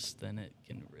 because then it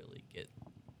can really get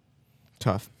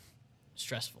tough,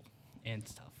 stressful, and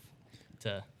tough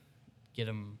to get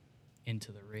them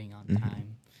into the ring on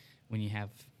time when you have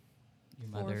your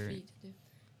mother. 4 feet to do.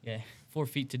 Yeah, 4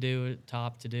 feet to do,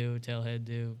 top to do, tailhead to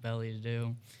do, belly to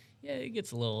do. Yeah, it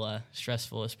gets a little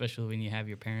stressful, especially when you have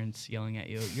your parents yelling at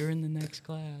you, "You're in the next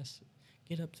class.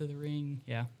 Get up to the ring."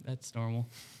 Yeah, that's normal.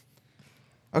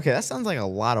 Okay, that sounds like a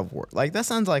lot of work. Like, that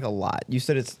sounds like a lot. You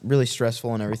said it's really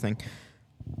stressful and everything.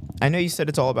 I know you said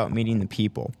it's all about meeting the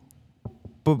people,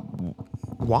 but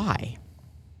why?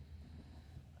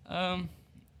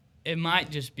 It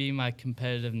might just be my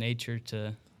competitive nature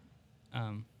to.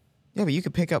 Yeah, but you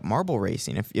could pick up marble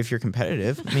racing if you're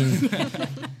competitive. I mean,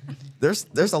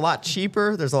 there's a lot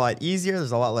cheaper, there's a lot easier,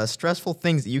 there's a lot less stressful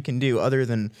things that you can do other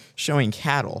than showing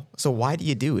cattle. So why do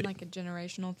you do it? Like a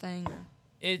generational thing? Or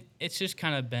It's just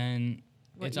kind of been.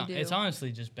 What you do. It's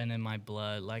honestly just been in my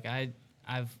blood. Like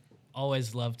I've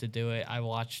always loved to do it. I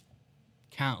watched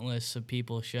countless of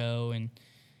people show, and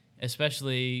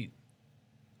especially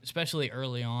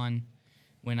early on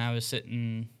when I was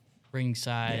sitting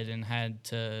ringside and had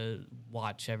to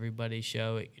watch everybody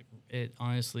show, it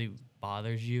honestly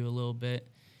bothers you a little bit.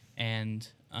 And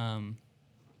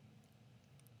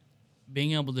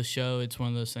being able to show, it's one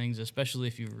of those things, especially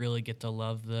if you really get to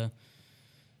love the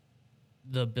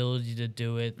ability to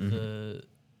do it.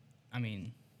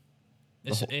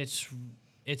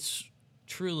 It's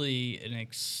truly an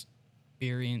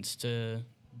experience to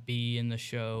be in the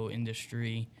show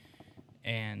industry,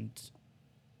 and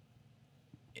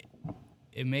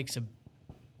it makes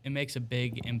a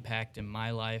big impact in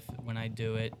my life when I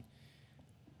do it.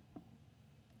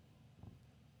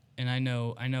 And I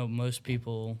know most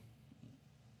people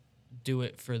do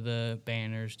it for the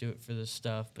banners, do it for the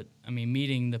stuff, but I mean,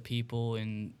 meeting the people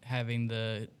and having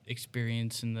the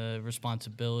experience and the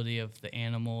responsibility of the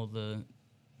animal, the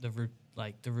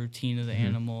routine of the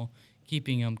animal,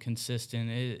 keeping them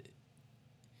consistent,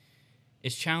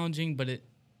 it's challenging, but it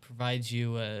provides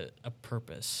you a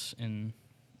purpose, and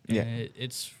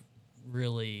it's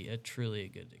really truly a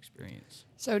good experience.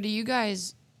 So do you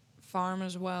guys farm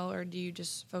as well, or do you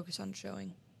just focus on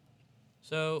showing?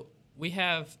 So we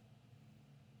have,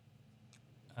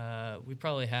 we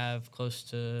probably have close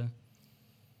to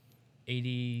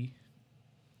 80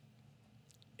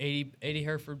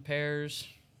 Hereford pairs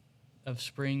of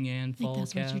spring and fall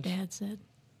calves. I think that's what your dad said.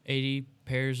 80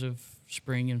 pairs of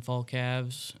spring and fall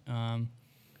calves.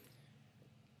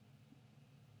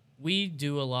 we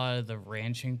do a lot of the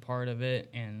ranching part of it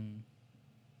and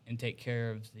take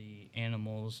care of the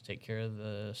animals, take care of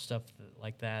the stuff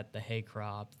like that, the hay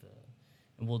crop,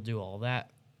 and we'll do all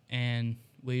that. And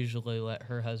we usually let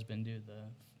her husband do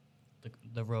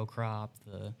the row crop,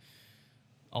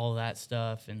 all that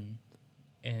stuff, and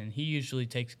he usually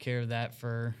takes care of that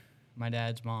for my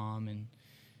dad's mom, and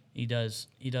he does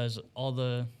all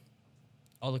the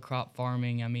crop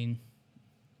farming. I mean,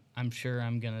 I'm sure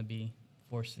I'm gonna be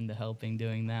forced into helping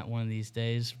doing that one of these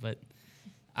days, but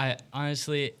I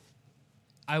honestly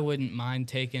wouldn't mind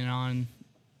taking on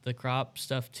the crop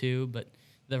stuff too, but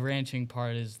the ranching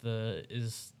part is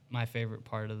my favorite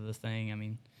part of the thing. I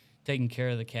mean, taking care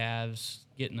of the calves,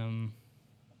 getting them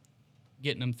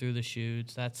through the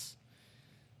chutes, that's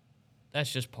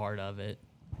just part of it.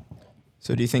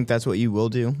 So do you think that's what you will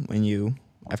do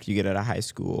after you get out of high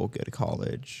school, go to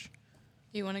college?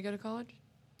 Do you want to go to college?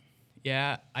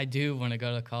 Yeah, I do want to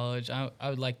go to college. I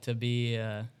would like to be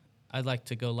I'd like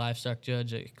to go livestock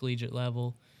judge at collegiate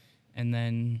level, and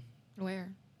then Where?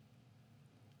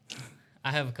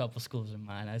 I have a couple schools in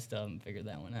mind. I still haven't figured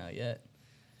that one out yet.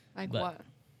 Like what?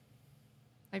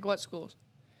 Like what schools?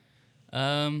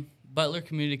 Butler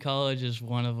Community College is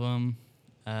one of them.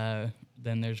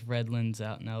 Then there's Redlands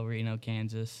out in El Reno,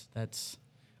 Kansas.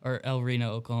 Or El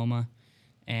Reno, Oklahoma,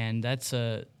 and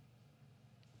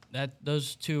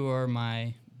those two are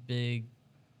my big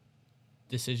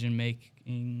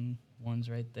decision-making ones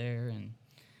right there.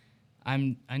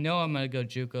 And I know I'm gonna go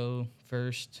JUCO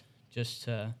first, just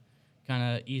to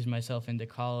kind of ease myself into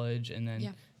college, and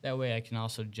then that way I can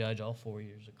also judge all 4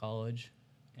 years of college.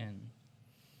 And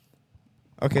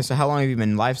Okay, so how long have you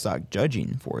been livestock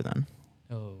judging for then?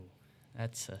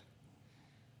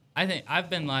 I think I've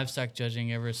been livestock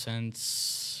judging ever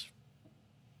since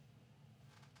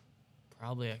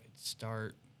probably I could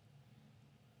start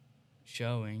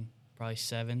showing, probably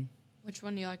 7. Which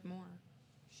one do you like more?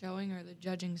 Showing or the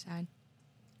judging side?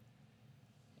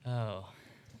 Oh,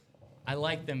 I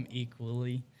like them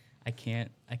equally. I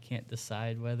can't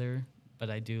decide whether, but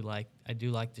I do like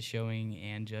the showing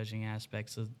and judging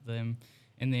aspects of them,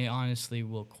 and they honestly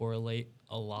will correlate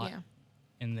a lot. Yeah.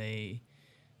 And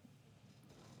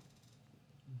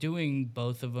doing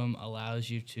both of them allows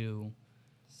you to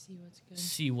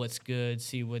see what's good,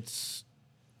 see what's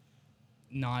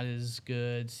not as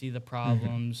good, see the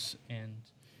problems, and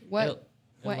what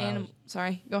animal?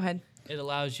 Sorry, go ahead. It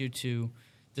allows you to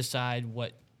decide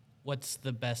what's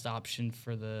the best option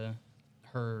for the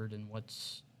herd and what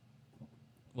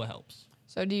helps.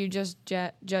 So do you just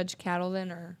judge cattle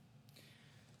then, or?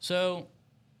 So,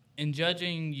 in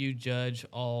judging, you judge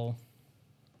all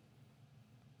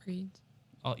breeds.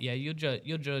 Oh yeah, you'll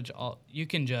judge all. You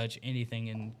can judge anything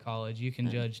in college. You can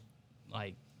judge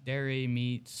like dairy,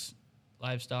 meats,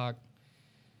 livestock.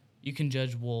 You can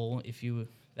judge wool if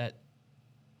that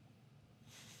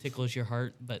tickles your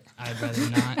heart, but I'd rather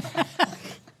not.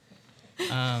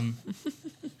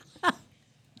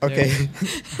 Okay.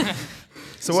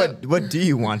 So what do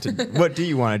you want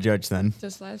to judge then?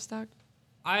 Just livestock.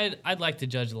 I'd like to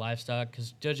judge livestock,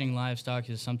 because judging livestock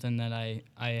is something that I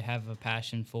have a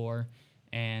passion for,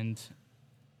 and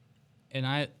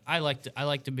I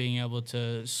like to being able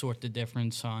to sort the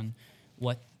difference on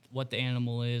what the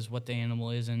animal is, what the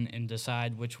animal isn't, and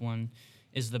decide which one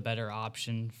is the better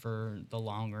option for the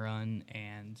long run.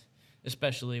 And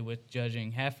especially with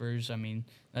judging heifers, I mean,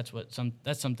 that's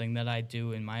something that I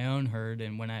do in my own herd.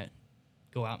 And when I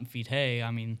go out and feed hay, I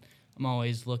mean, I'm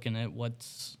always looking at what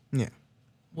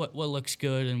looks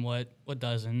good and what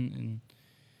doesn't, and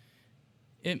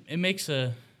it makes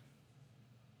a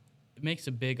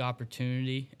big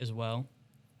opportunity as well.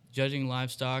 Judging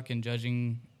livestock and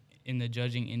judging in the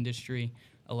judging industry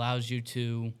allows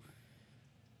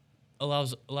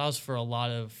for a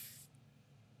lot of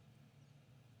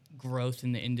growth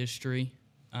in the industry.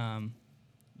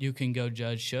 You can go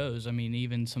judge shows. I mean,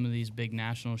 even some of these big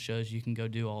national shows, you can go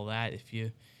do all that if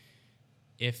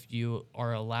you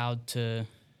are allowed to.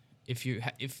 If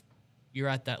you're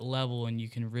at that level and you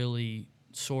can really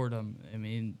sort them, I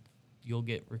mean, you'll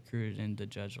get recruited in to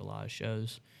judge a lot of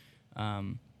shows.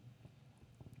 And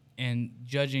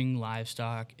judging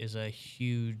livestock is a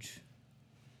huge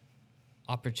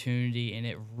opportunity, and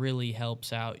it really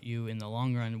helps out you in the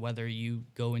long run, whether you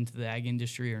go into the ag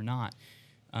industry or not.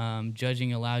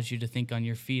 Judging allows you to think on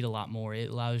your feet a lot more. It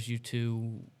allows you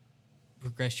to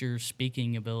progress your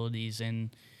speaking abilities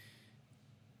and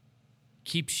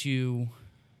keeps you.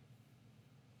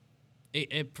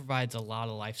 It provides a lot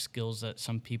of life skills that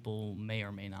some people may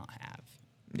or may not have.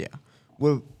 Yeah.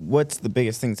 Well, what's the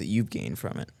biggest things that you've gained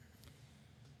from it?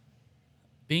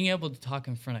 Being able to talk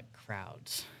in front of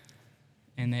crowds.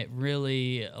 and it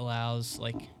really allows,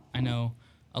 like, I know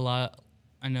a lot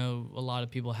of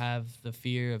people have the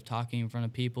fear of talking in front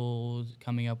of people,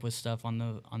 coming up with stuff on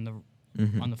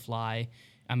the fly.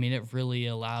 I mean, it really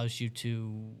allows you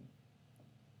to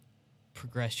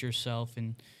progress yourself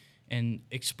and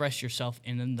express yourself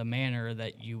in the manner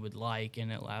that you would like,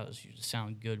 and it allows you to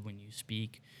sound good when you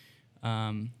speak.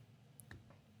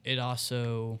 It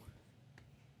also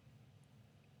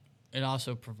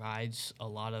provides a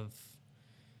lot of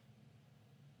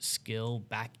skill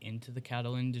back into the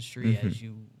cattle industry as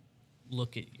you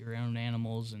look at your own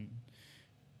animals, and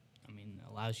I mean, it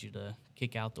allows you to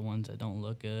kick out the ones that don't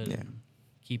look good and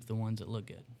keep the ones that look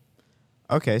good.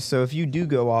 Okay, so if you do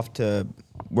go off to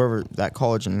wherever that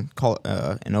college in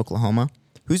Oklahoma,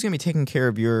 who's going to be taking care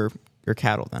of your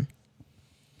cattle then?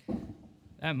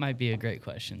 That might be a great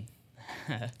question.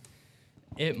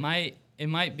 It might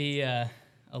be a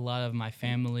lot of my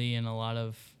family and a lot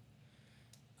of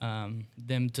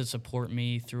them to support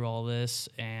me through all this,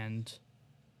 and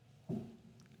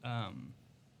I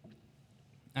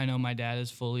know my dad is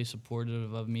fully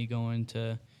supportive of me going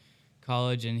to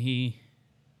college, and he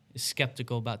is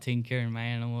skeptical about taking care of my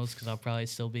animals because I'll probably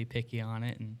still be picky on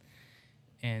it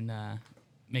and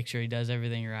make sure he does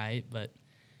everything right. But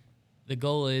the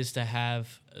goal is to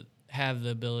have the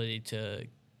ability to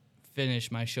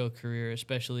finish my show career,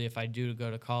 especially if I do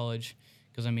go to college,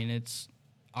 because I mean it's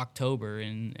October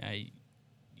and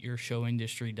your show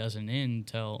industry doesn't end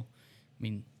till, I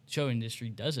mean, show industry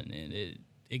doesn't end.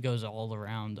 It goes all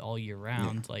around all year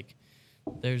round. Yeah. Like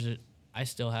I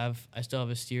still have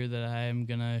a steer that I am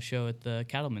gonna show at the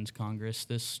Cattlemen's Congress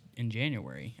in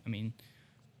January. I mean,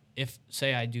 if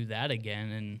say I do that again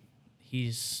and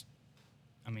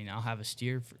I'll have a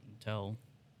steer for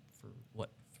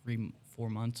 3-4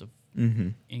 months of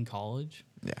in college.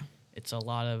 Yeah, it's a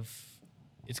lot of.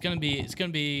 It's gonna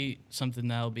be something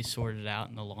that'll be sorted out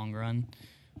in the long run,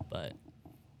 but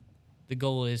the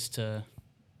goal is to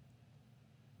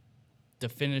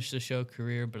finish the show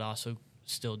career, but also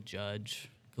still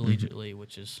judge collegiately,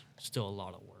 which is still a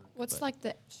lot of work. What's like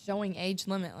the showing age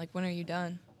limit? Like, when are you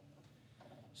done?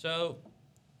 So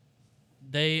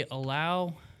they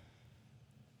allow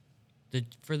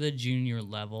for the junior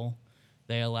level,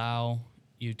 they allow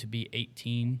you to be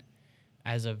 18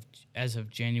 as of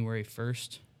January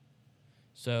 1st.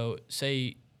 So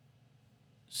say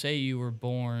you were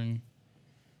born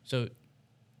in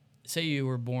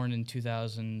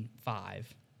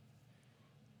 2005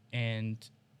 and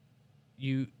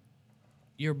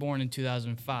you're born in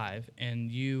 2005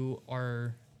 and you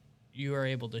are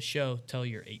able to show till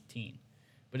you're 18.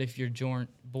 But if you're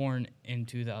born in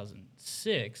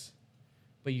 2006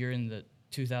 but you're in the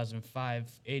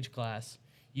 2005 age class,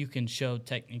 you can show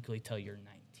technically till you're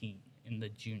 19 in the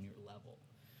junior level.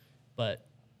 But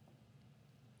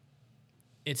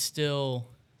it's still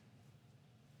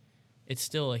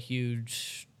a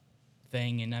huge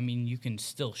thing, and I mean you can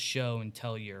still show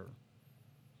until you're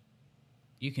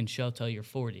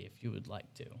 40 if you would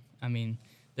like to. I mean,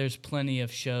 there's plenty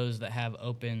of shows that have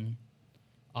open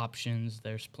options.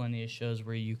 There's plenty of shows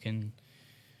where you can,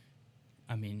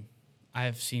 I mean,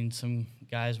 I've seen some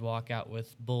guys walk out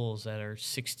with bulls that are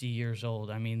 60 years old.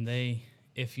 I mean,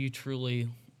 if you truly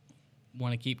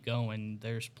want to keep going,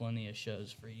 there's plenty of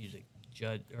shows for you to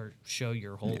judge or show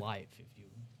your whole life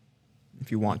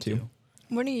if you want to.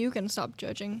 When are you going to stop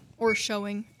judging or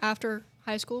showing? After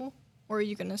high school, or are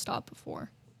you going to stop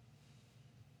before?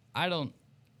 I don't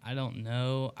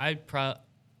know.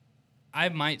 I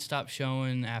might stop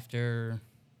showing after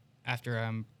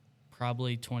I'm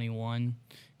probably 21.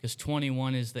 Because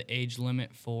 21 is the age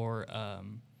limit for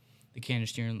the Kansas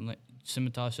Steer and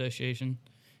Scimitar Association.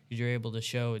 Because you're able to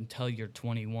show until you're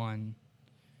 21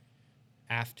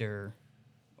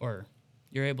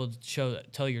 you're able to show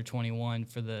until you're 21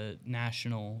 for the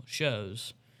national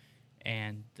shows,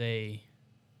 and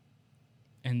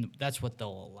that's what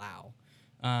they'll allow.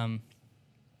 So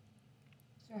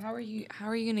how are you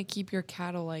going to keep your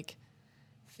cattle like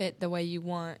fit the way you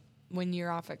want when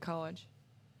you're off at college?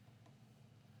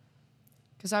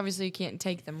 Because obviously you can't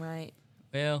take them, right?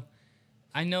 Well,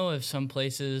 I know of some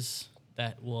places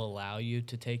that will allow you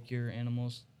to take your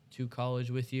animals to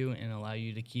college with you and allow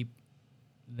you to keep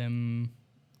them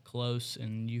close,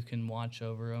 and you can watch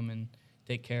over them and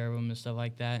take care of them and stuff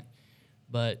like that.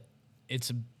 But it's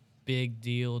a big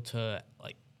deal to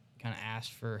like kind of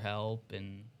ask for help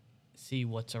and see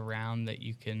what's around that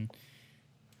you can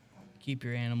keep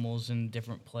your animals in a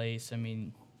different place. I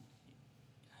mean,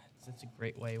 that's a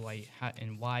great way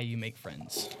why you make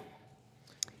friends.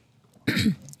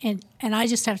 And I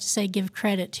just have to say, give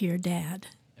credit to your dad.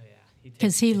 Oh,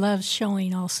 because he loves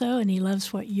showing also, and he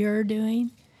loves what you're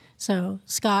doing. So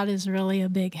Scott is really a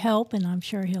big help, and I'm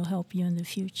sure he'll help you in the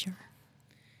future.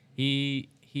 He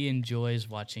enjoys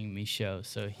watching me show,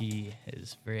 so he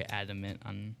is very adamant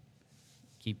on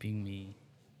keeping me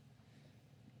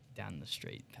down the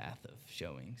straight path of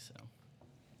showing. So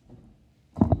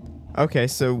Okay,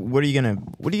 so what are you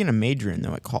gonna major in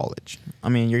though at college? I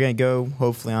mean, you're gonna go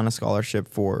hopefully on a scholarship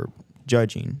for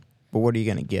judging, but what are you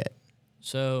gonna get?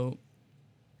 So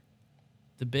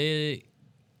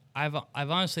I've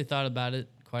honestly thought about it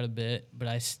quite a bit, but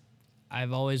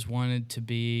I've always wanted to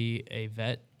be a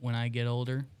vet when I get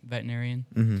older, veterinarian.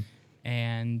 Mm-hmm.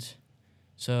 And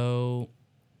so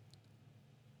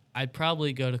I'd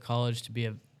probably go to college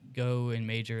to go and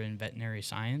major in veterinary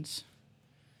science.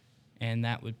 And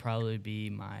that would probably be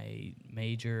my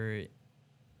major,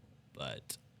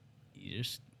 but you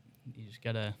just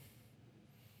gotta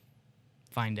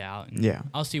find out. And Yeah.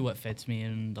 I'll see what fits me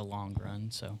in the long run.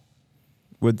 So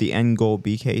Would the end goal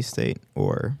be K-State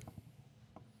or?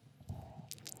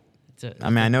 I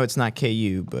mean, I know it's not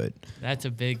KU, but that's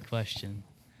a big question.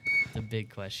 It's a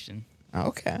big question.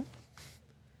 okay.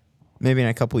 Maybe in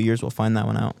a couple of years we'll find that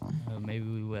one out. Maybe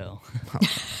we will.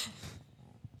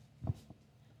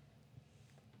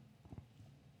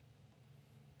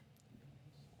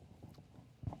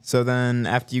 So then,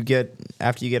 after you get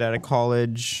out of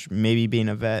college, maybe being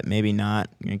a vet, maybe not,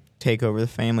 you take over the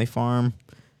family farm.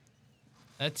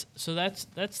 That's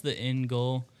the end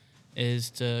goal, is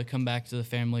to come back to the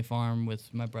family farm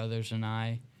with my brothers and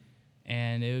I,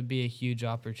 and it would be a huge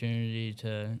opportunity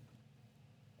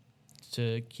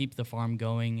to keep the farm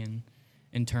going and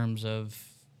in terms of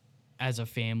as a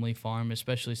family farm,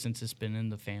 especially since it's been in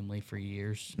the family for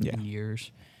years and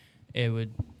years. It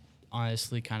would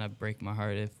honestly kind of break my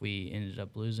heart if we ended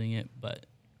up losing it, but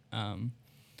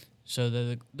so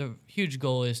the huge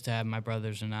goal is to have my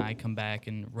brothers and I come back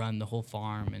and run the whole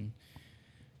farm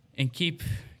and keep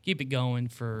it going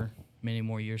for many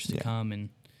more years to come. And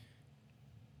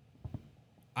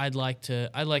I'd like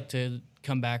to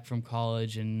come back from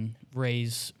college and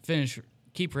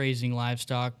keep raising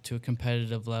livestock to a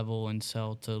competitive level and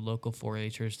sell to local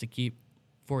 4-Hers, to keep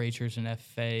 4-Hers and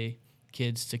FFA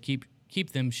kids, to keep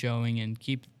them showing and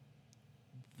keep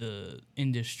the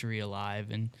industry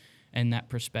alive. And that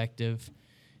perspective,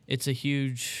 it's a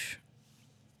huge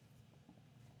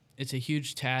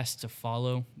task to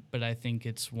follow, but I think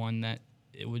it's one that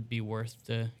it would be worth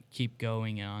to keep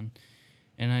going on.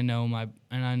 And I know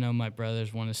my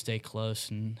brothers want to stay close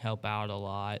and help out a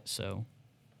lot. So,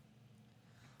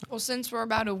 well, since we're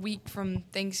about a week from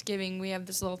Thanksgiving, we have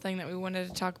this little thing that we wanted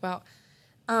to talk about.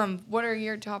 What are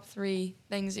your top 3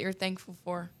 things that you're thankful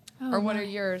for? Or what are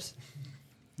yours?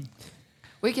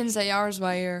 We can say ours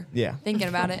while you're thinking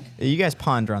about it. You guys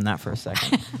ponder on that for a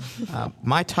second.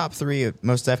 My top 3 would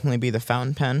most definitely be the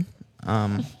fountain pen,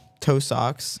 toe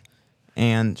socks,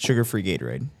 and sugar-free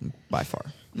Gatorade, by far.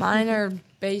 Mine are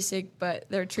basic, but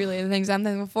they're truly the things I'm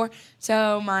thankful for.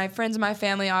 So my friends and my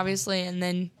family, obviously, and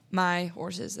then my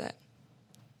horses that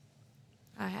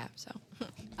I have. So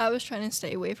I was trying to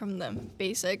stay away from the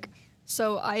basic.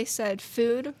 So I said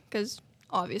food, because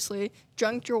obviously,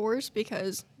 junk drawers,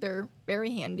 because they're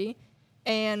very handy,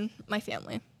 and my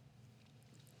family.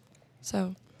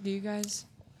 So, do you guys?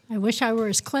 I wish I were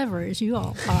as clever as you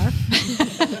all are.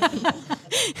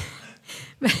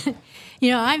 But,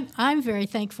 I'm very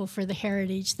thankful for the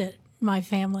heritage that my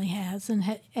family has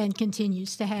and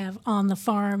continues to have on the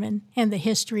farm and the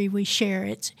history we share.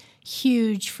 It's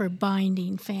huge for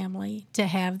binding family to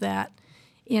have that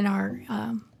in our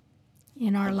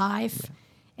life.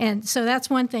 And so that's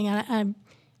one thing. I'm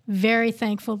very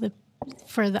thankful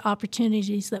for the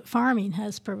opportunities that farming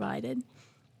has provided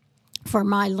for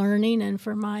my learning and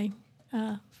for my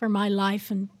life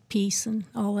and peace and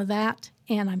all of that.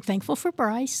 And I'm thankful for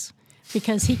Bryce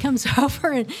because he comes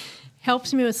over and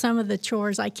helps me with some of the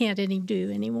chores I can't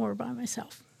do anymore by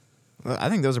myself. Well, I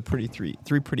think those are three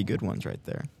pretty good ones right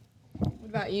there. What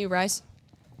about you, Bryce?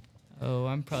 Oh,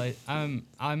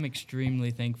 I'm extremely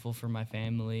thankful for my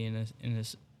family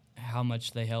and how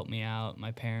much they help me out.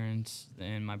 My parents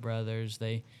and my brothers,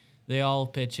 they all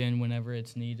pitch in whenever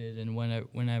it's needed and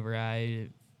whenever I've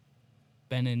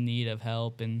been in need of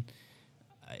help, and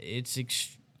it's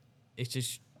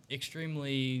just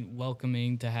extremely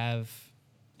welcoming to have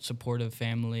supportive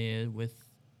family with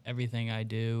everything I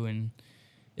do and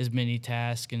as many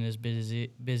tasks and as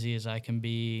busy as I can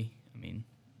be. I mean,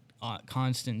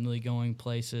 constantly going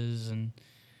places, and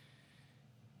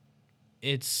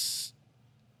it's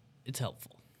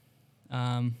helpful.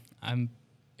 I'm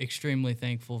extremely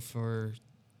thankful for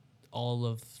all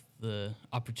of the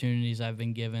opportunities I've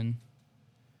been given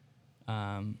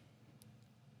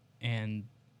and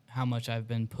how much I've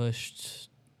been pushed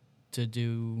to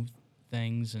do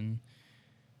things. And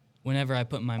whenever I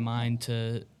put my mind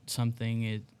to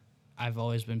something, I've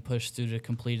always been pushed through to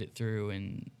complete it through,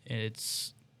 and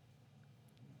it's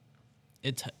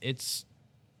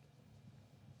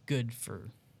good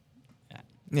for that.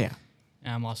 Yeah.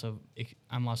 And I'm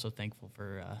also thankful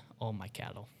for all my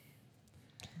cattle.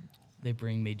 They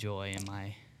bring me joy in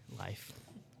my life.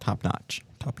 Top notch.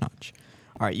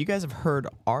 All right, you guys have heard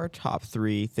our top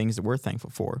 3 things that we're thankful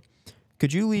for.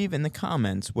 Could you leave in the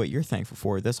comments what you're thankful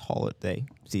for this holiday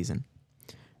season?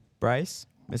 Bryce,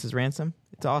 Mrs. Ransom,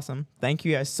 it's awesome. Thank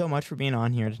you guys so much for being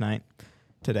on here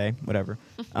today, whatever.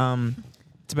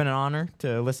 It's been an honor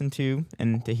to listen to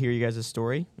and to hear you guys'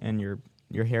 story and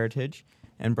your heritage,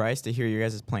 and Bryce, to hear your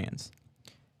guys' plans.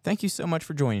 Thank you so much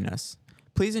for joining us.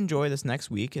 Please enjoy this next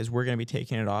week, as we're going to be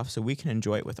taking it off so we can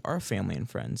enjoy it with our family and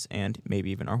friends and maybe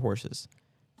even our horses.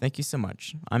 Thank you so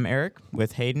much. I'm Eric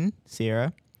with Hayden,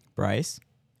 Sierra, Bryce,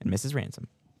 and Mrs. Ransom.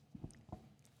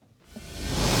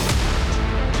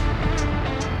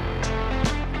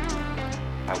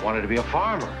 I wanted to be a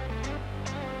farmer.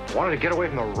 I wanted to get away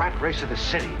from the rat race of the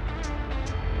city.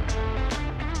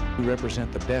 We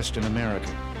represent the best in America.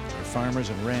 Our farmers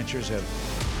and ranchers have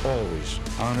always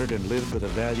honored and lived with the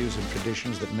values and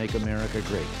traditions that make America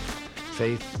great.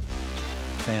 Faith,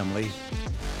 family,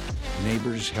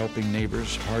 neighbors helping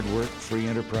neighbors, hard work, free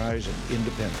enterprise, and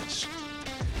independence.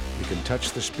 We can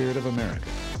touch the spirit of America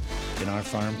in our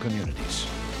farm communities.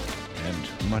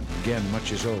 And again,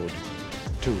 much is owed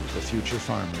to the future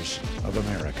farmers of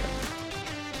America.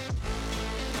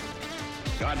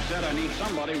 God said, I need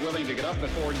somebody willing to get up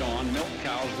before dawn, milk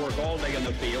cows, work all day in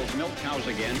the fields, milk cows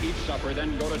again, eat supper,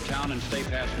 then go to town and stay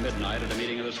past midnight at a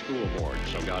meeting of the school board.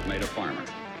 So God made a farmer.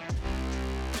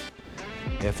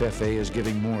 FFA is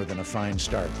giving more than a fine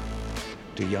start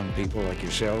to young people like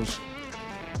yourselves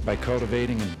by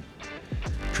cultivating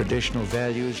traditional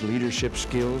values, leadership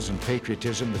skills, and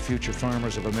patriotism. The future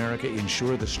farmers of America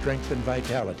ensure the strength and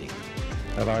vitality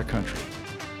of our country.